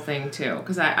 powerful thing too,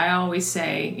 because I always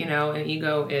say an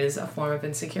ego is a form of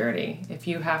insecurity. If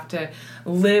you have to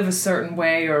live a certain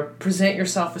way or present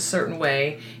yourself a certain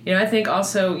way, I think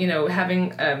also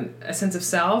having a sense of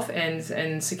self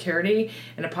and security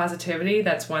and a positivity,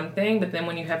 that's one thing, but then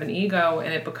when you have an ego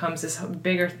and it becomes this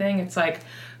bigger thing, it's like,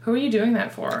 who are you doing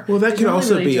that for? Well, that can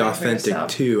also be authentic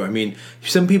too.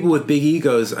 Some people with big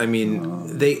egos,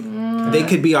 they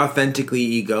could be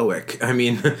authentically egoic.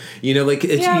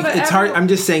 It's hard. I'm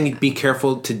just saying, be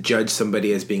careful to judge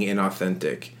somebody as being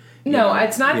inauthentic. No,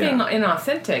 it's not being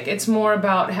inauthentic. It's more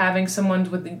about having someone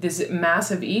with this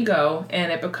massive ego,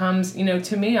 and it becomes,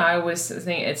 to me, I always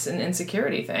think it's an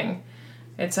insecurity thing.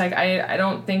 It's like, I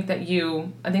don't think that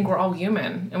I think we're all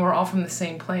human and we're all from the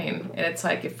same plane. And it's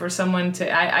like, if for someone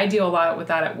I deal a lot with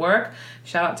that at work.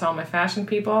 Shout out to all my fashion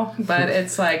people. But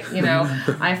it's like,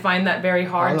 I find that very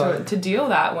hard to deal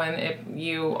that when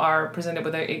you are presented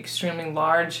with an extremely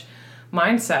large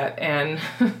mindset. And,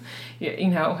 you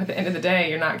know, at the end of the day,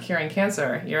 you're not curing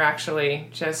cancer. You're actually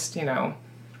just, you know,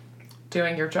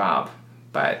 doing your job.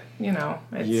 But, you know,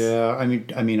 it's... Yeah, I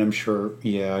mean, I'm sure,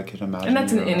 yeah, I could imagine. And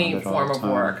that's in you're any around it all form the of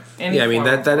time. work. Yeah, I mean,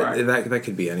 that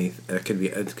could be any... It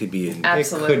could be in...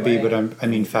 Absolutely. It could be, but I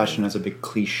mean, fashion has a big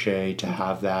cliche to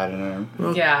have that. And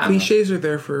Well, Yeah. cliches are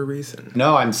there for a reason.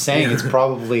 no, I'm saying it's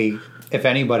probably, if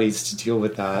anybody's to deal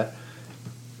with that.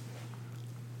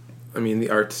 I mean, the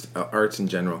arts in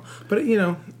general. But, you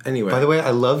know, anyway. By the way,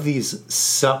 I love these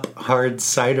sup hard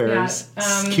ciders.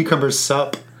 Yeah, Cucumber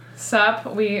sup.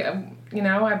 Sup, we... You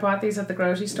know, I bought these at the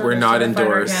grocery store. We're They're not certified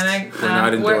endorsed. organic. We're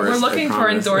not endorsed, We're I looking for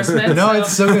promise. endorsements. No,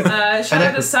 it's so good. Shout And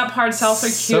out to Sup Hard Seltzer,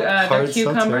 Sup the Hard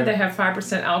cucumber. Seltzer. They have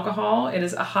 5% alcohol. It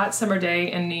is a hot summer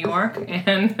day in New York,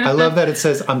 and I love that it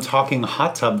says, I'm talking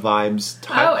hot tub vibes.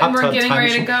 and we're getting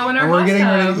ready to go in our and we're hot getting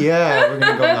tub. ready. Yeah, we're going to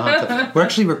go in the hot tub. We're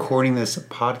actually recording this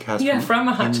podcast from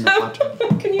a hot in the hot tub.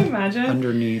 tub. Can you imagine?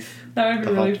 Underneath. That would be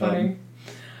the really hot tub. funny.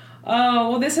 Oh,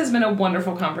 well, this has been a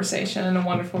wonderful conversation and a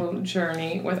wonderful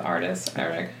journey with artist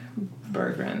Eric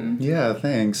Berggren. Yeah,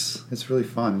 thanks. It's really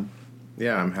fun.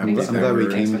 Yeah, I'm happy. Thanks I'm glad we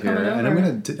Thanks came for coming here, and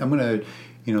over. I'm gonna,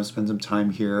 you know, spend some time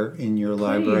here in your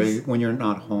library when you're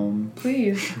not home.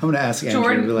 Please. I'm gonna ask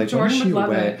Andrew to be like, Jordan when is she would love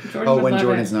away? it. Jordan Oh, would when love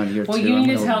Jordan's it. not here Well, too. you I'm need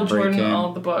to gonna tell break Jordan in. all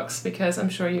of the books because I'm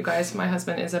sure you guys, my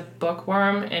husband is a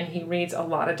bookworm and he reads a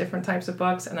lot of different types of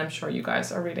books, and I'm sure you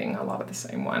guys are reading a lot of the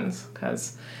same ones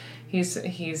because he's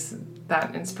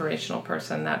that inspirational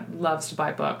person that loves to buy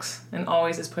books and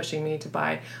always is pushing me to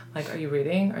buy, like, are you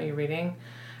reading? Are you reading?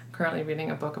 Currently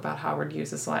reading a book about Howard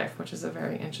Hughes' life, which is a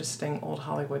very interesting old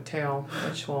Hollywood tale,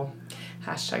 which will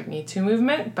 #MeToo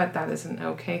movement, but that is an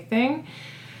okay thing.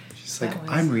 She's like, That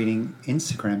was- I'm reading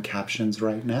Instagram captions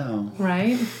right now.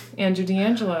 Right? Andrew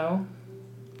D'Angelo.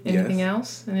 Anything Yes.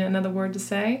 else? Any another word to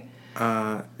say?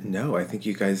 No, I think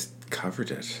you guys covered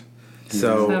it.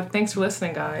 So So, thanks for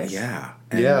listening, guys. yeah.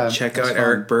 And Yeah, check that's out fun.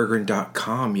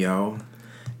 ericberggren.com, yo.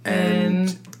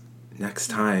 And next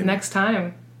time. Next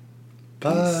time.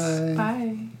 Bye. Bye.